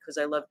 and because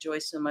I love Joy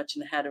so much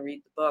and had to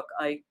read the book,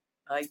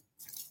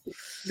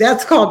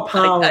 That's called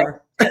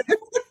power.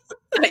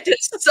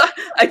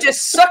 I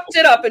just sucked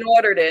it up and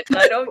ordered it.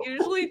 I don't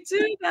usually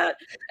do that.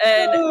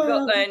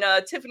 And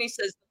Tiffany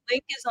says the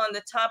link is on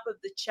the top of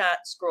the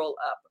chat. Scroll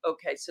up.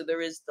 Okay, so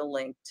there is the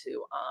link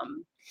to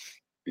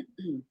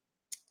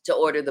to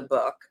order the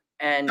book.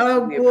 And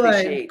we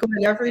appreciate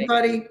good.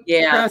 Everybody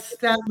press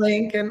that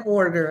link and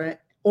order it.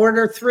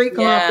 Order 3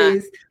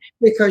 copies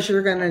because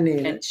you're going to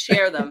need it. And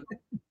share them.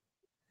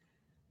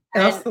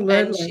 Absolutely.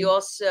 And she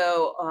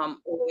also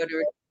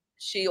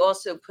she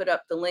also put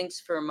up the links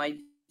for my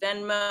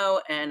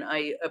Venmo, and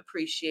I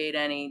appreciate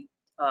any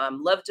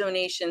love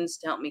donations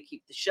to help me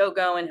keep the show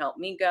going, help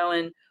me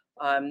going.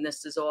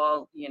 This is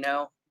all,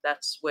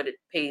 that's what it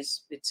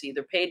pays. It's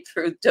either paid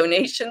through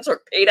donations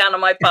or paid out of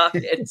my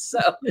pocket. So,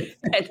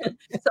 and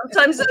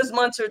sometimes those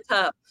months are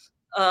tough.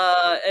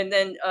 And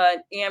then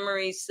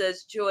Anne-Marie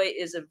says, Joy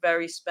is a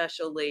very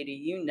special lady.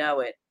 You know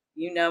it.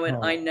 You know it.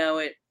 Oh. I know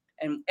it.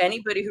 And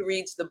anybody who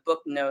reads the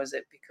book knows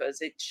it because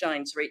it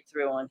shines right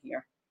through on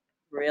here.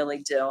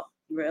 Really do.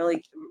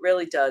 Really,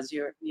 really does.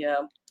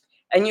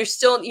 And you're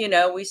still,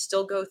 we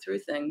still go through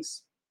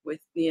things with,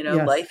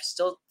 life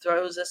still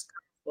throws us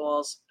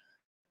balls,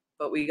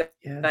 but we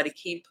got to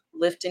keep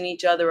lifting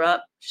each other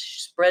up,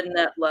 spreading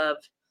that love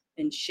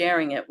and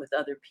sharing it with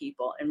other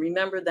people. And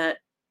remember that,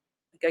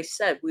 like I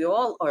said, we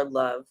all are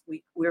love.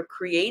 We're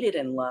created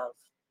in love,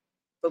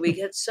 but we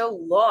get so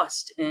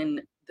lost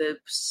in the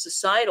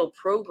societal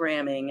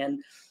programming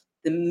and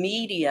the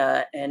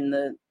media and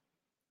the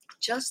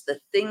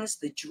things,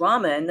 the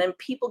drama, and then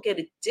people get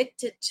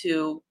addicted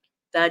to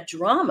that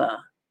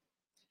drama.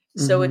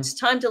 So it's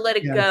time to let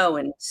it go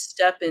and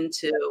step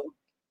into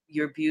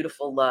your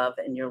beautiful love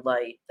and your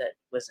light that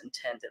was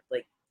intended.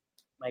 Like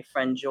my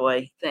friend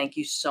Joy, thank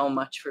you so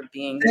much for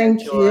being here,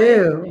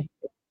 Joy.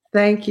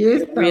 Thank you.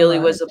 It really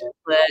was a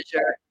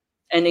pleasure.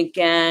 And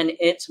again,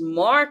 it's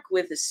Mark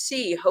with a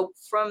C, Hope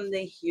from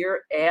the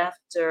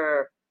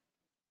Hereafter.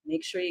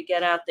 Make sure you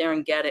get out there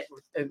and get it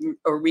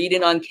or read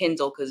it on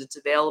Kindle because it's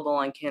available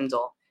on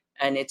Kindle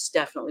and it's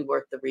definitely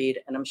worth the read.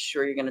 And I'm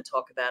sure you're going to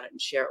talk about it and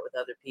share it with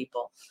other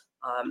people.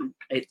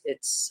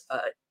 It's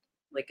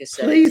like I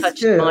said, it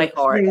touched my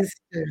heart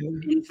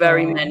in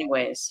very many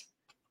ways.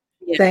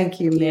 Yeah. Thank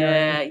you,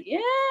 Mary. Yeah.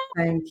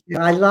 Thank you.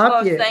 I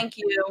love you. Thank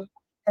you.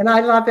 And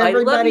I love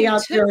everybody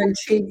out there in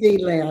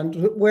TV land,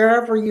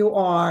 wherever you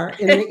are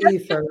in the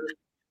ether.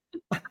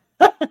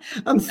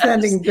 I'm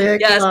sending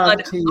big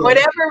love to you.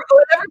 Whatever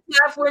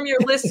platform you're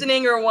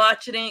listening or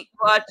watching,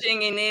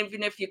 and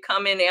even if you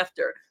come in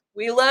after,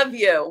 we love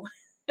you.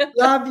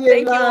 Love you,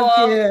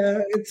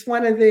 you. It's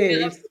one of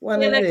these.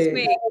 One of these.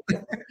 Week.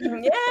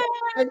 Yeah.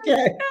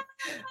 Okay.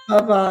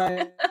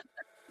 Bye-bye.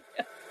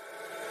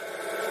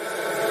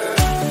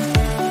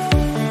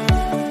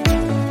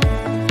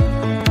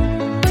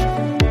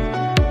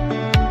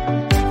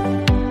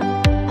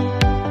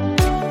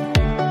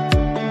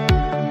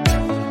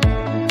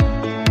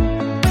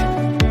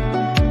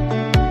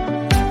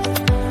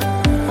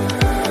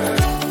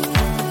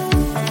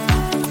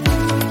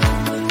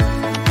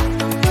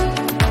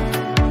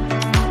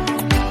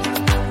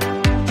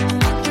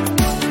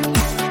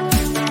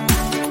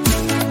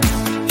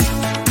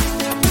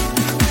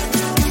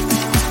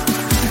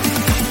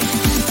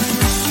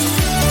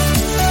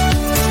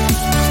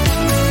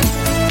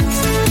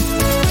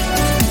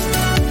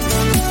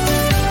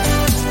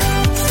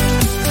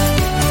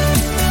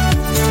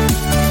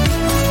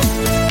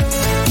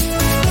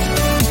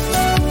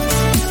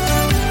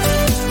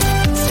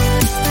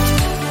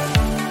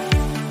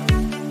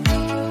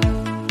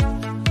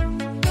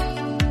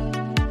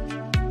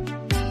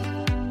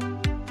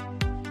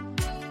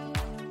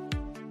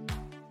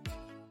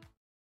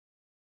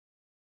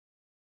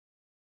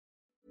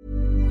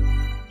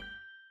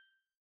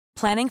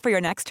 Planning for your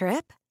next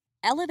trip?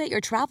 Elevate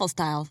your travel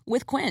style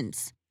with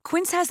Quince.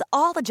 Quince has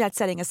all the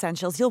jet-setting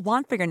essentials you'll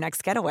want for your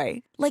next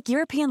getaway, like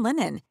European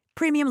linen,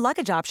 premium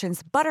luggage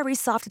options, buttery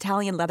soft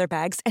Italian leather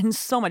bags, and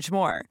so much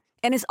more.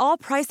 And is all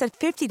priced at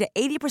 50 to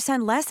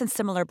 80% less than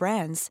similar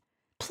brands.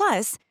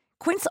 Plus,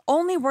 Quince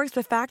only works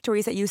with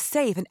factories that use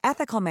safe and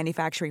ethical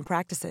manufacturing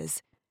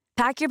practices.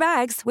 Pack your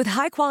bags with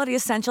high-quality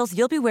essentials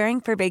you'll be wearing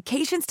for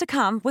vacations to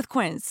come with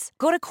Quince.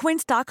 Go to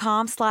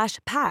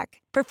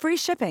quince.com/pack for free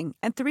shipping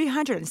and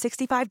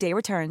 365-day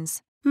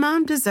returns.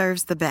 Mom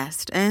deserves the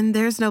best, and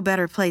there's no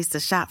better place to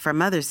shop for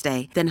Mother's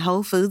Day than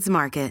Whole Foods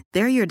Market.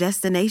 They're your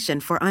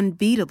destination for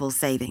unbeatable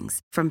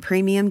savings, from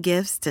premium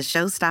gifts to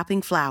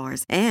show-stopping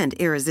flowers and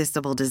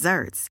irresistible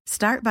desserts.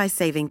 Start by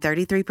saving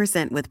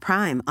 33% with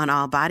Prime on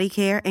all body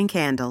care and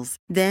candles.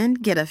 Then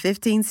get a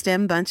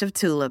 15-stem bunch of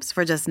tulips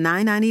for just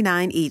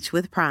 $9.99 each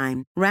with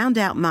Prime. Round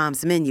out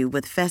Mom's menu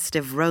with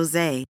festive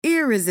rosé,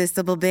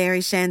 irresistible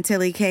berry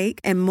chantilly cake,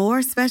 and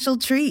more special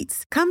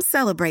treats. Come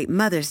celebrate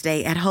Mother's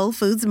Day at Whole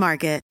Foods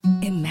Market.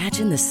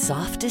 Imagine the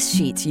softest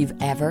sheets you've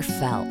ever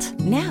felt.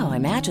 Now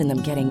imagine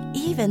them getting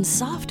even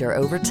softer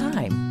over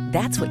time.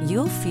 That's what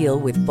you'll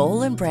feel with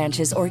Bowl &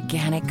 Branch's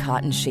organic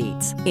cotton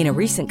sheets. In a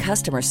recent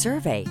customer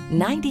survey,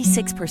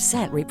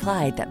 96%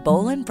 replied that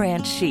Bowl &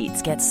 Branch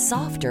sheets get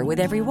softer with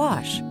every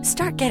wash.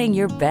 Start getting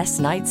your best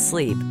night's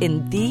sleep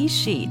in these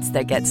sheets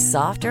that get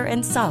softer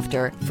and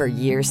softer for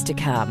years to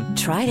come.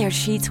 Try their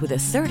sheets with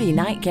a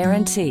 30-night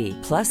guarantee.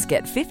 Plus,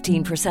 get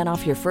 15%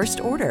 off your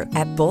first order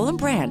at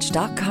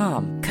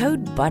bowlandbranch.com.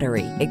 Code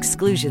BUTTERY.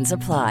 Exclusions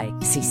apply.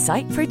 See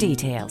site for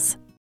details.